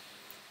here.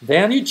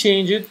 Then you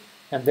change it,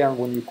 and then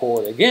when you call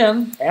it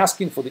again,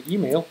 asking for the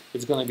email,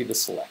 it's gonna be the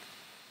select.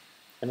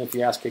 And if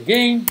you ask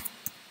again,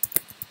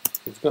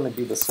 it's going to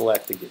be the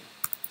select again.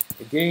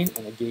 Again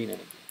and again and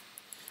again.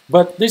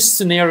 But this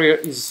scenario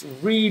is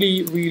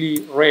really,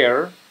 really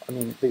rare. I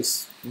mean,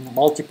 this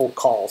multiple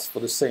calls for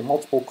the same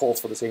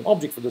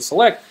object for the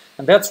select,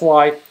 and that's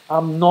why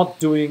I'm not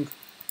doing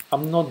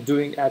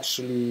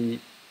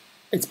actually.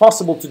 It's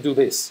possible to do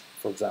this,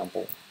 for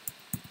example.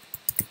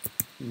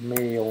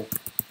 Email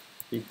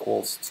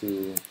equals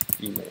to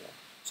email.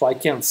 So I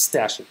can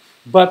stash it,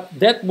 but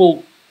that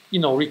will,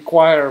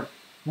 require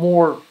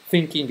more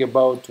thinking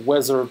about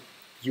whether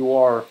you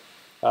are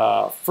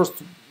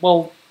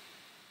well,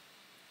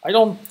 I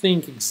don't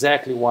think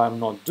exactly why I'm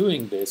not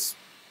doing this.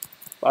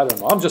 I don't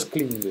know. I'm just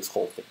cleaning this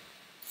whole thing.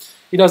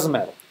 It doesn't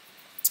matter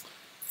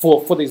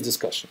for this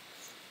discussion.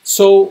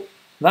 So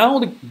now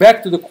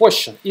back to the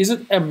question: is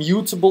it a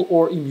mutable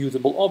or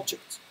immutable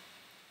object?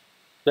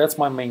 That's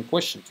my main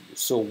question to you.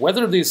 So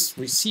whether this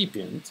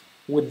recipient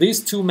with these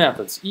two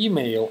methods,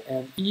 email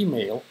and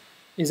email,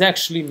 is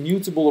actually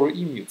mutable or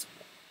immutable.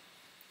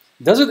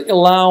 Does it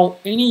allow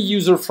any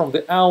user from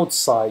the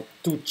outside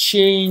to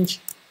change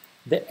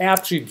the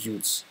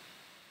attributes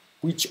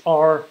which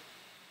are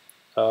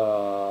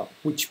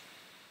which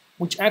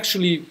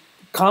actually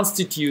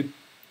constitute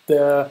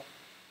the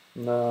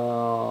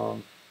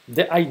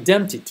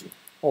identity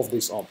of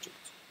this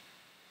object?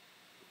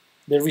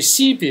 The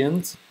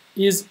recipient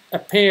is a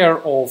pair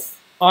of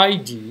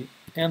ID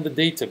and the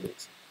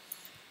database.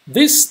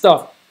 This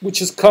stuff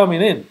which is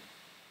coming in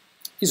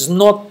is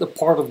not a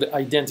part of the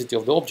identity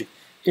of the object.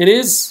 It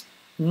is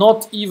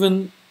not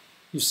even,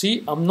 you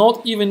see, I'm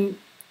not even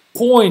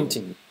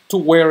pointing to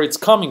where it's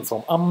coming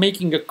from. I'm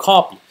making a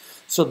copy.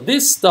 So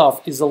this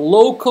stuff is a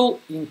local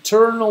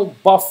internal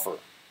buffer,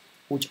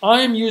 which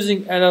I am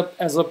using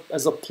as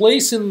a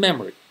place in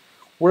memory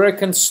where I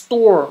can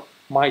store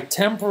my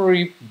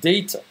temporary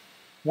data,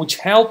 which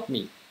help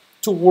me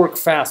to work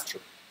faster,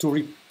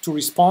 to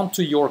respond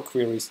to your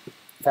queries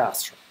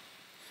faster.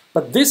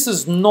 But this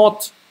is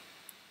not,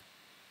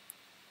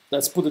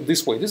 let's put it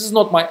this way, this is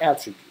not my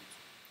attribute.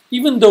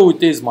 Even though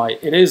it is my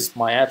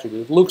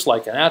attribute, it looks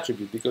like an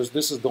attribute because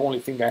this is the only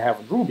thing I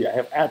have in Ruby, I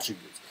have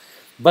attributes.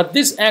 But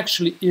this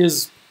actually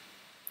is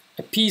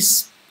a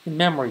piece in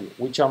memory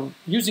which I'm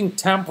using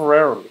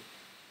temporarily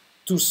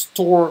to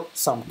store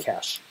some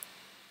cache,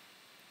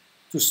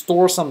 to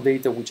store some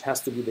data which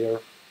has to be there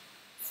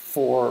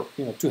for,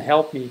 to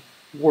help me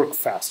work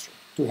faster.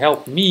 To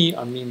help me,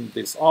 I mean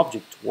this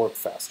object, to work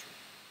faster.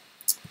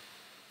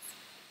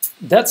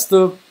 That's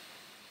the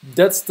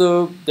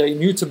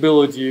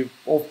immutability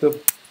of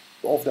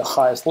the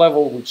highest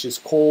level, which is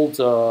called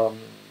in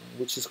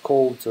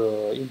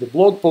the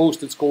blog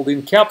post, it's called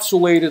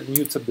encapsulated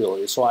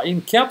mutability. So I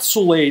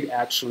encapsulate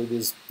actually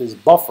this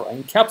buffer. I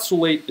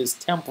encapsulate this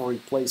temporary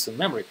place in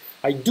memory.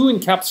 I do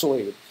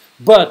encapsulate it,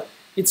 but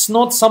it's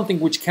not something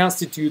which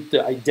constitutes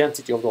the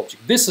identity of the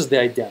object. This is the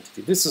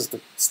identity. This is the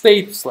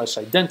state /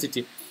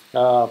 identity.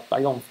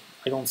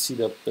 I don't see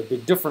the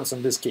big difference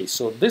in this case.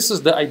 So this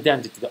is the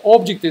identity. The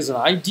object is an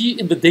ID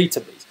in the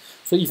database.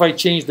 So if I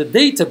change the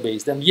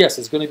database, then yes,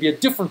 it's going to be a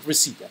different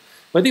recipient.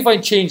 But if I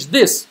change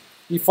this,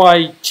 if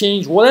I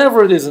change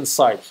whatever it is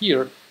inside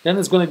here, then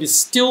it's going to be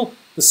still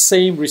the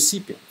same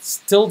recipient,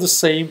 still the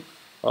same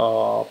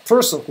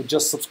person who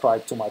just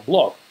subscribed to my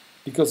blog,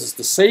 because it's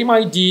the same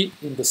ID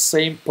in the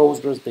same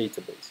Postgres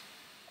database.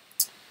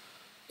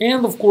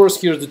 And of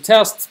course, here's the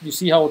test. You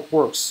see how it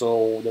works.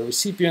 So the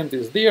recipient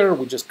is there.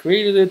 We just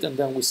created it, and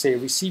then we say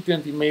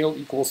recipient email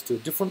equals to a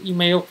different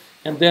email,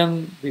 and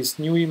then this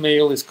new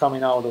email is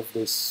coming out of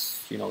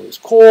this, this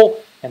call,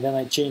 and then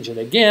I change it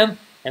again,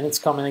 and it's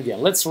coming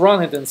again. Let's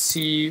run it and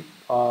see.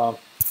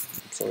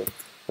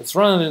 Let's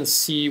run it and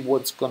see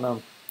what's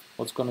gonna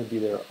be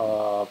there.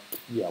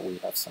 Yeah, we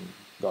have some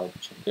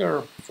garbage in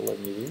there, so let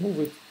me remove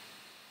it.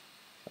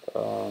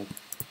 All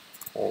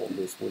of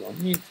this we don't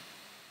need.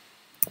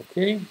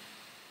 Okay,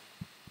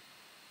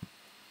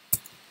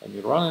 let me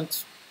run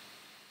it.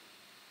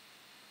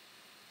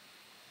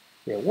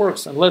 Yeah, it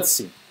works, and let's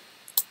see.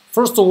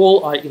 First of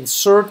all, I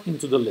insert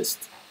into the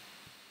list.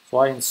 So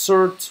I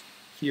insert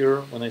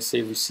here, when I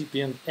say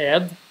recipient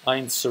add, I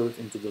insert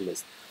into the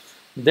list.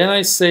 Then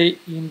I say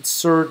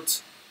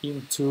insert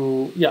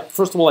into, yeah,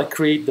 first of all, I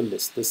create the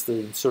list. This is the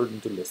insert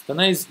into list. Then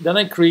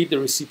I create the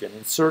recipient,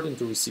 insert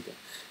into recipient.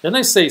 Then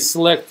I say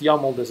select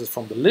YAML, this is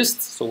from the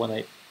list. So when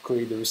I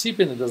create the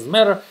recipient, it doesn't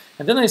matter.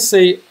 And then I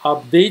say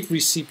update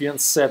recipient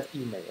set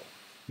email.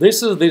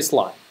 This is this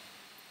line.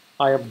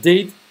 I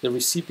update the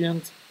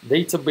recipient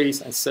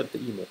database and set the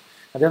email.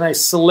 And then I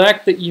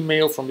select the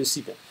email from the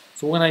recipient.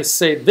 So when I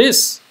say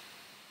this,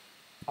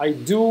 I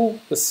do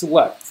the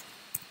select.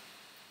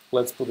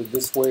 Let's put it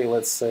this way.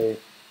 Let's say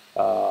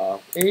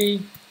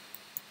A,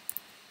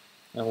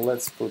 and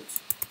let's put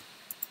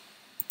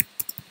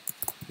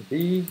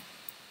B,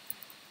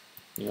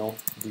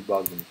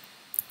 debugging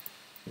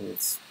in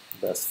its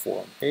best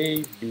form.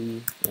 A,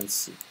 B, and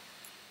C.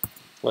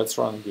 Let's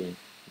run again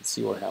and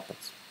see what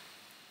happens.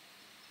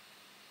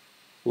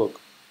 Look,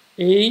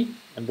 A,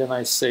 and then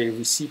I say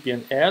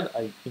recipient add.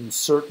 I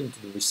insert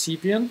into the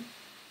recipient.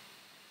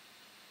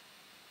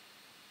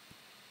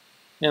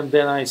 And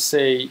then I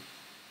say,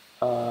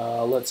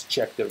 let's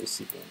check the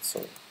recipient.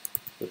 So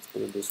let's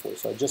put it this way.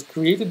 So I just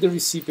created the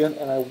recipient,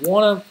 and I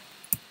want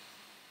to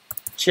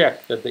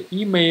check that the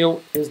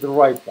email is the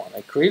right one.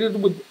 I created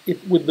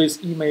it with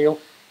this email,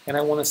 and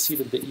I want to see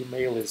that the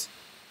email is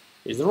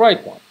the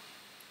right one.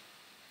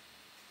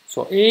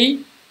 So A,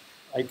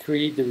 I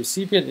create the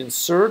recipient,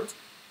 insert.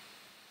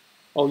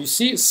 Oh, you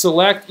see,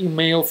 select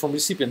email from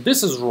recipient.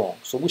 This is wrong.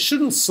 So we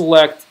shouldn't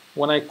select,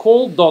 when I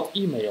call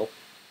 .email,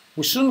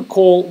 we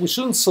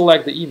shouldn't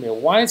select the email.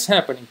 Why it's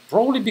happening?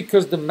 Probably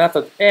because the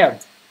method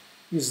add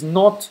is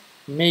not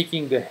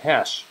making the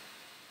hash.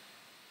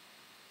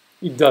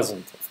 It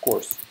doesn't, of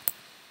course.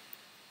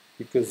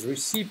 Because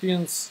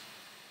recipients,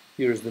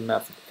 here's the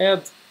method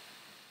add.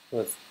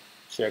 Let's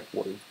check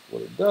what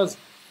it does.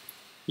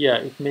 Yeah,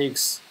 it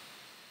makes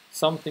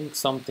something.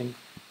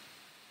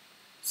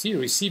 See,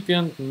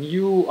 recipient,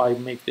 new, I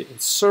make the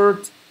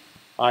insert,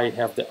 I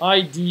have the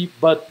ID,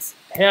 but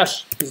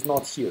hash is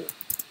not here.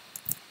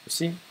 You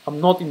see,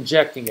 I'm not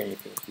injecting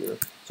anything here.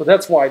 So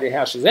that's why the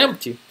hash is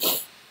empty.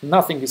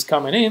 Nothing is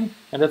coming in,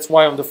 and that's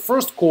why on the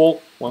first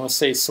call, when I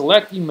say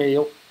select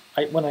email,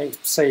 when I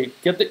say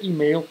get the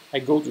email, I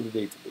go to the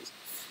database.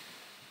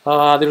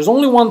 There's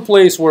only one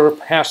place where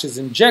hash is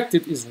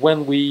injected is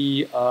when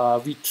we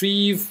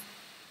retrieve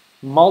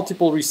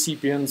multiple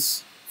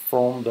recipients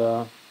from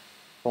the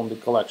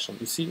collection.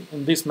 You see,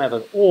 in this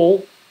method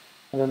all,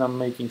 and then I'm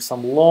making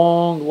some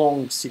long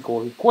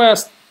SQL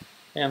request,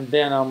 and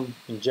then I'm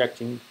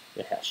injecting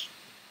the hash.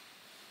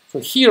 So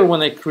here,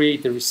 when I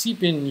create the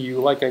recipient new,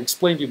 like I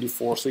explained to you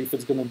before, so if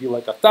it's going to be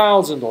like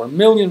 1,000 or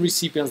 1,000,000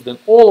 recipients, then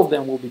all of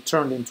them will be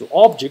turned into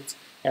objects,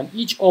 and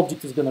each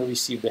object is going to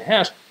receive the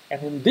hash.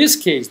 And in this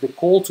case, the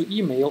call to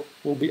email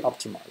will be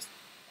optimized.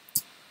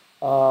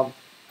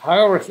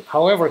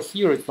 However,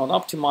 here it's not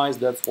optimized.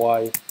 That's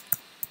why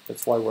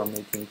we're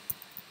making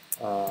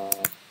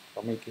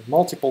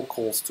multiple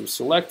calls to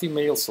select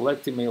email,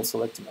 select email,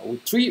 select email.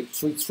 With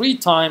three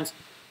times,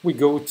 we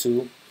go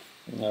to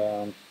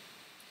the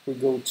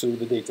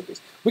database.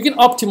 We can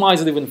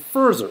optimize it even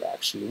further.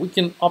 Actually, we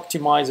can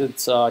optimize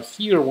it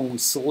here when we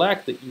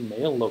select the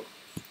email. Look,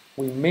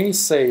 we may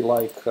say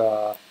like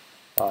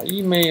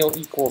email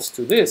equals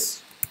to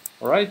this,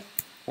 all right?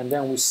 And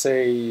then we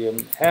say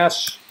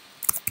hash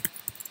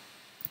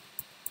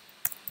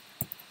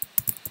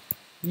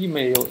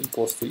email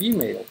equals to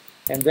email,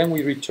 and then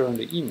we return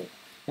the email.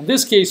 In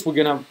this case, we're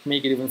gonna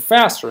make it even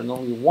faster, and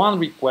only one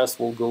request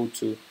will go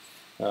to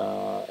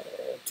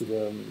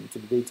the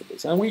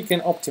database. And we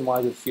can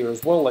optimize it here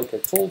as well, like I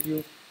told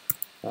you.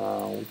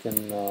 We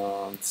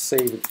can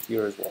save it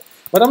here as well.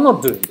 But I'm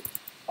not doing it.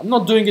 I'm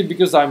not doing it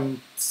because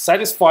I'm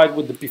satisfied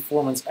with the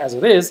performance as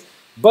it is.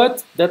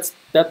 But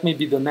that may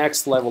be the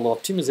next level of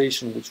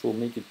optimization, which will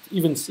make it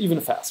even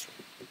faster.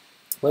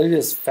 But it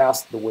is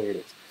fast the way it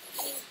is.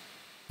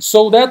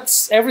 So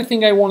that's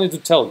everything I wanted to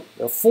tell you.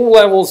 There are 4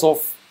 levels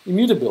of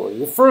immutability.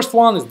 The first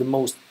one is the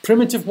most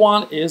primitive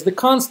one, is the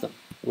constant.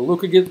 We'll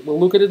look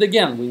at it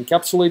again. We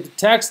encapsulate the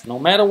text. No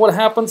matter what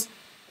happens,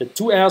 the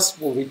 2s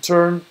will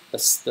return the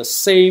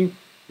same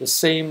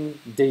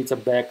data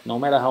back, no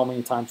matter how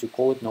many times you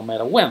call it, no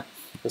matter when.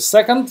 The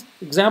second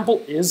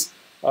example is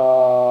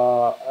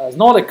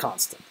not a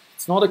constant.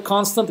 It's not a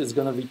constant. It's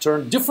going to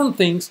return different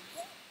things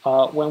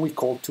when we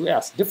call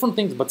 2s. Different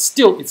things, but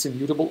still it's a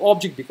mutable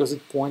object because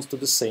it points to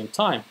the same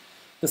time.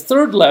 The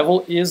third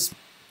level is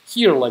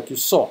here, like you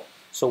saw.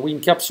 So we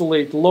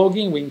encapsulate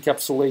logging, we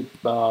encapsulate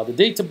the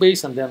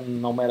database, and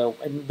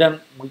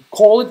then we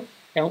call it,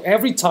 and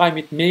every time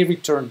it may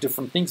return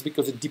different things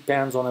because it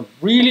depends on a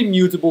really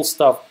mutable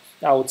stuff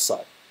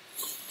outside.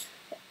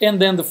 And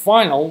then the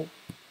final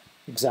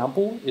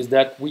example is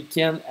that we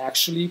can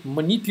actually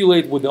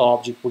manipulate with the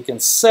object. We can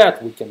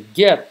set, we can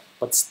get,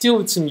 but still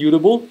it's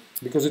immutable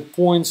because it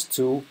points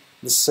to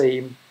the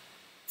same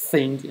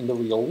thing in the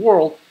real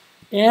world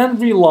and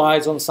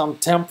relies on some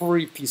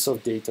temporary piece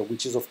of data,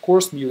 which is of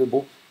course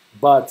mutable,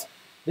 but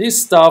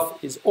this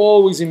stuff is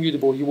always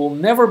immutable. You will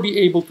never be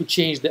able to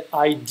change the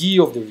ID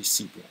of the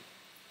recipient.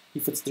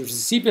 If it's the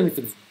recipient,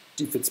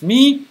 if it's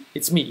me,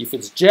 it's me. If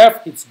it's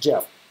Jeff, it's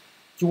Jeff.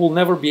 You will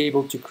never be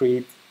able to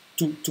create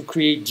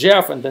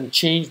Jeff and then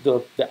change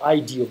the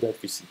ID of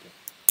that recipient.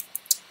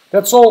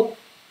 That's all.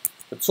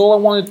 That's all I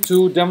wanted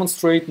to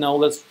demonstrate. Now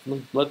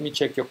let me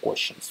check your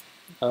questions.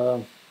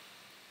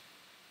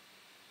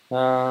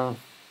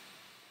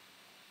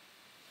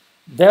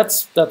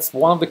 That's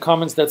one of the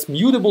comments. That's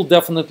mutable.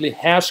 Definitely,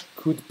 hash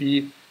could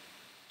be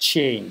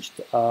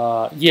changed.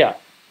 Yeah,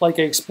 like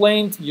I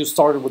explained, you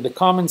started with the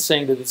comment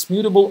saying that it's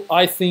mutable.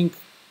 I think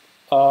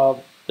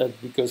that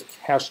because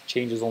hash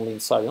changes only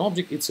inside an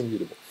object, it's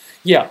immutable.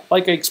 Yeah,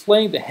 like I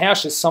explained, the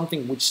hash is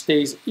something which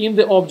stays in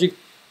the object,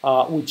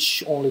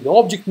 which only the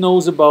object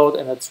knows about,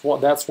 and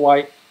that's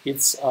why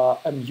it's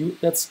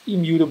that's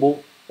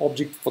immutable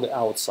object for the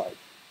outside,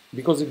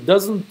 because it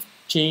doesn't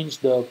change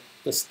the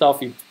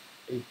stuff it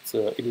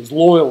is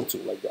loyal to,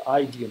 like the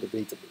ID of the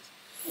database.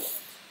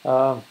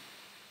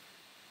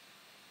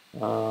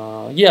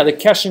 Yeah, the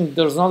caching.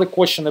 There's another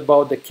question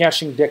about the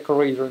caching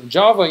decorator in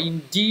Java.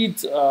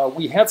 Indeed,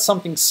 we had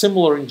something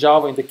similar in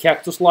Java in the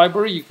Cactus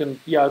library. You can,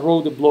 yeah, I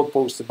wrote a blog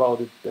post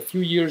about it a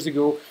few years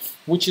ago,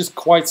 which is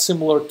quite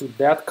similar to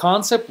that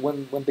concept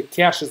when the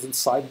cache is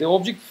inside the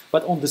object,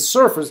 but on the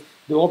surface,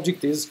 the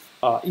object is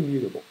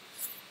immutable.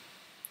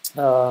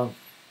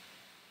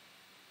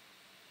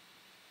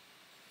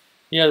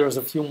 Yeah, there's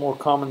a few more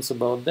comments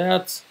about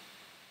that.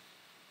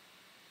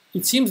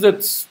 It seems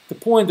that the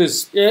point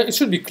is, it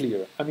should be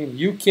clear. I mean,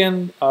 you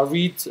can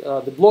read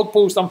the blog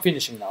post. I'm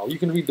finishing now. You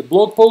can read the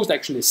blog post,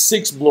 actually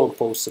 6 blog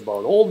posts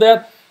about all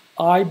that.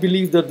 I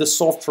believe that the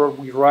software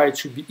we write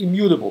should be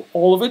immutable,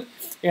 all of it.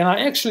 And I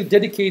actually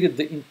dedicated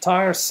the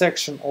entire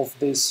section of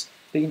this,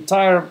 in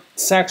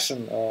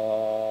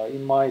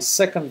my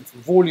second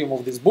volume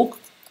of this book.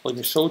 Let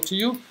me show it to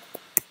you.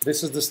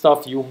 This is the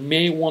stuff you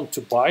may want to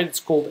buy. It's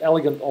called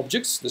Elegant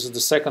Objects. This is the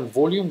second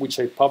volume, which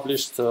I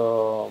published,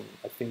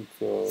 I think,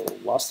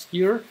 last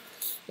year.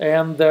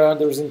 And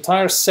there's an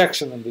entire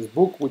section in this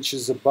book which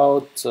is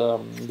about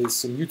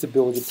this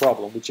immutability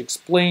problem, which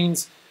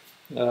explains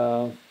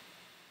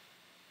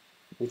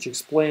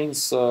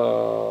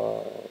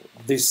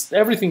this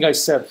everything I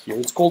said here.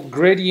 It's called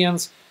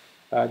Gradients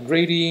of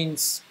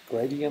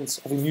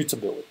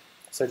Immutability,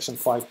 section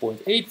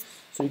 5.8.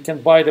 So you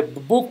can buy the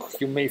book.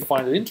 You may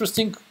find it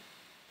interesting.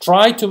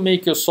 Try to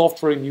make your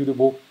software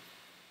immutable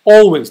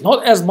always,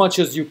 not as much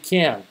as you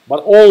can,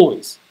 but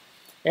always.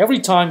 Every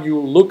time you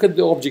look at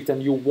the object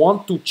and you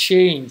want to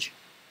change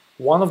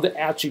one of the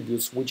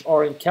attributes which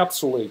are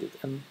encapsulated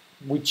and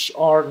which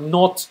are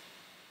not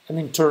an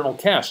internal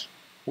cache,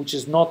 which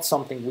is not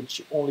something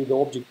which only the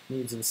object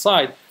needs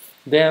inside,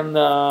 then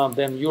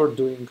you're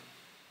doing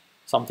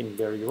something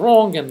very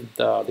wrong, and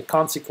the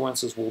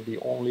consequences will be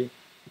only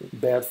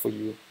bad for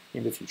you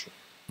in the future.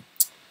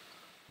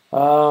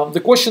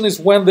 The question is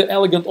when the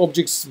Elegant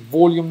Objects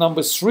volume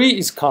number 3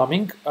 is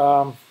coming.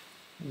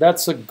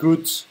 That's a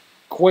good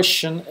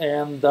question,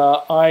 and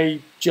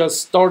I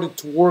just started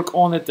to work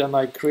on it, and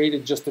I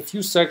created just a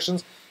few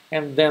sections,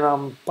 and then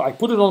I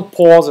put it on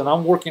pause, and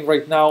I'm working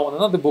right now on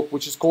another book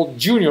which is called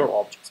Junior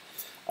Objects.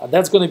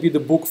 That's going to be the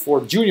book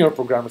for junior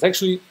programmers,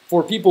 actually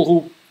for people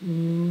who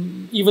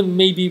even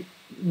maybe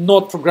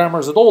not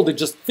programmers at all, they're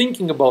just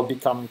thinking about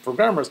becoming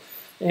programmers.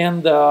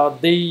 And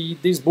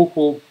this book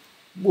will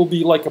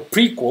be like a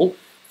prequel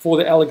for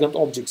the Elegant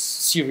Objects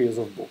series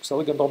of books.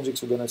 Elegant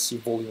Objects, we're going to see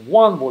volume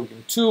 1,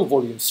 volume 2,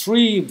 volume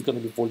 3, it's going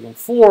to be volume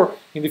 4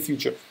 in the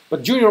future.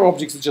 But Junior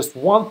Objects is just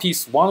one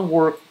piece, one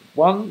work,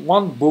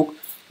 one book,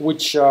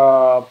 which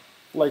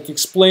like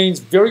explains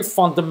very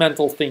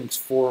fundamental things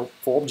for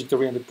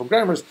object-oriented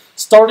programmers,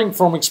 starting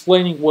from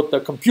explaining what the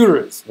computer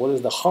is, what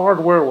is the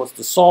hardware, what's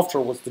the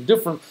software, what's the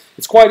difference.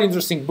 It's quite an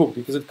interesting book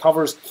because it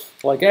covers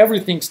like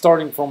everything,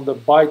 starting from the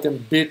byte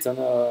and bit and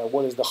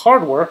what is the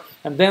hardware,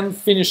 and then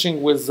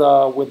finishing with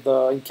the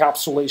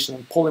encapsulation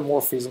and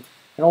polymorphism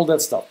and all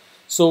that stuff.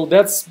 So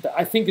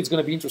I think it's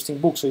going to be an interesting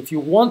book. So if you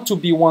want to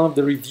be one of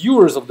the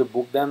reviewers of the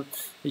book, then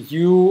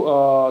you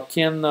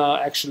can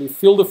actually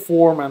fill the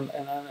form and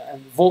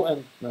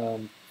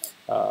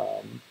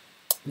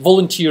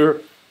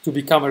volunteer to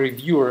become a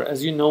reviewer.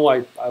 As you know,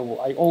 I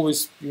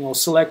always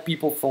select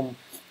people from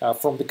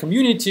the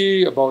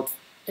community, about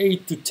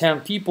 8 to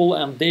 10 people,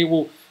 and they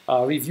will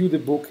review the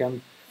book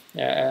and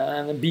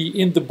be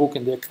in the book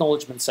in the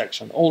acknowledgement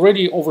section.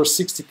 Already over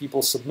 60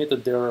 people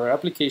submitted their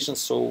applications,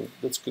 so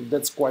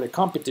that's quite a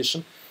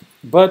competition.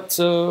 But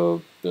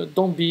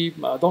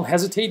don't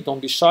hesitate,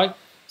 don't be shy.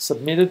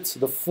 Submit it.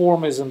 The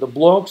form is in the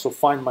blog, so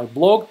find my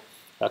blog,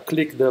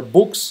 click the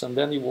books, and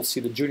then you will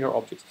see the junior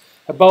objects.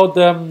 About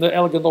the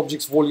Elegant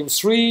Objects Volume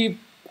 3,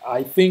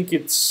 I think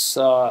it's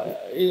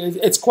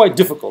quite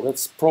difficult.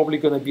 It's probably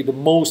going to be the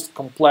most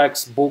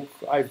complex book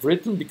I've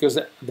written, because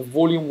the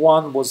Volume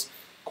 1 was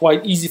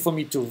quite easy for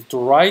me to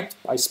write.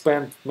 I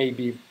spent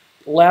maybe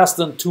less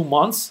than 2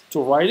 months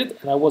to write it,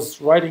 and I was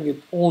writing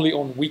it only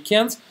on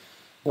weekends.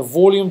 The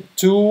Volume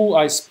 2,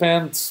 I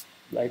spent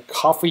like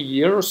half a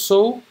year or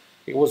so.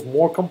 It was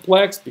more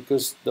complex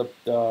because the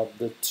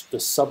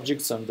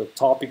subjects and the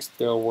topics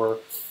there were.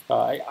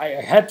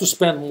 I had to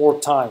spend more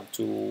time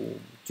to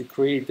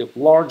create the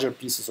larger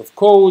pieces of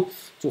code,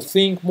 to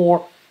think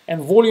more.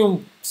 And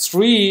Volume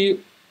 3,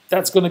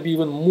 that's going to be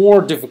even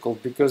more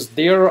difficult, because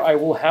there I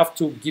will have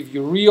to give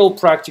you real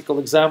practical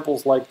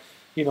examples, like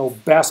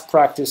best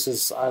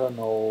practices. I don't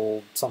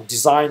know, some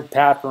design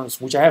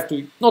patterns which I have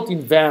to not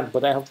invent,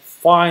 but I have to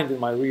find in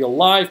my real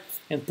life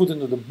and put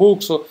into the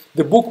book. So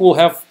the book will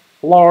have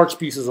large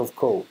pieces of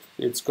code.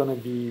 It's going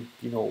to be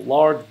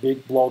large,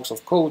 big blocks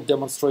of code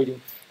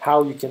demonstrating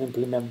how you can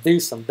implement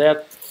this and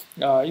that.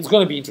 It's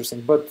going to be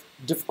interesting, but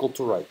difficult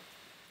to write.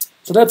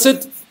 So that's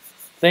it.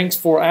 Thanks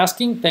for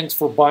asking. Thanks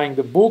for buying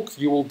the book.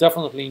 You will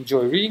definitely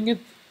enjoy reading it.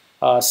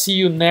 See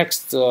you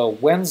next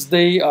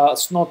Wednesday.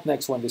 It's not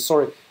next Wednesday,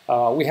 sorry.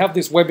 We have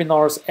these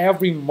webinars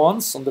every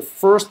month on the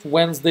first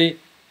Wednesday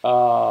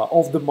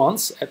of the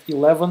month at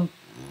 11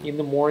 in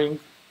the morning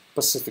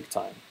Pacific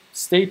time.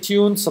 Stay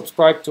tuned.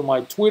 Subscribe to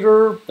my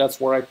Twitter. That's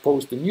where I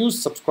post the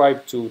news.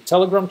 Subscribe to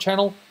Telegram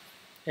channel,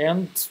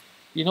 and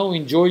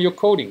enjoy your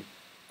coding.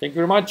 Thank you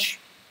very much.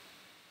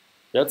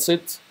 That's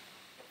it.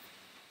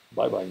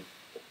 Bye-bye.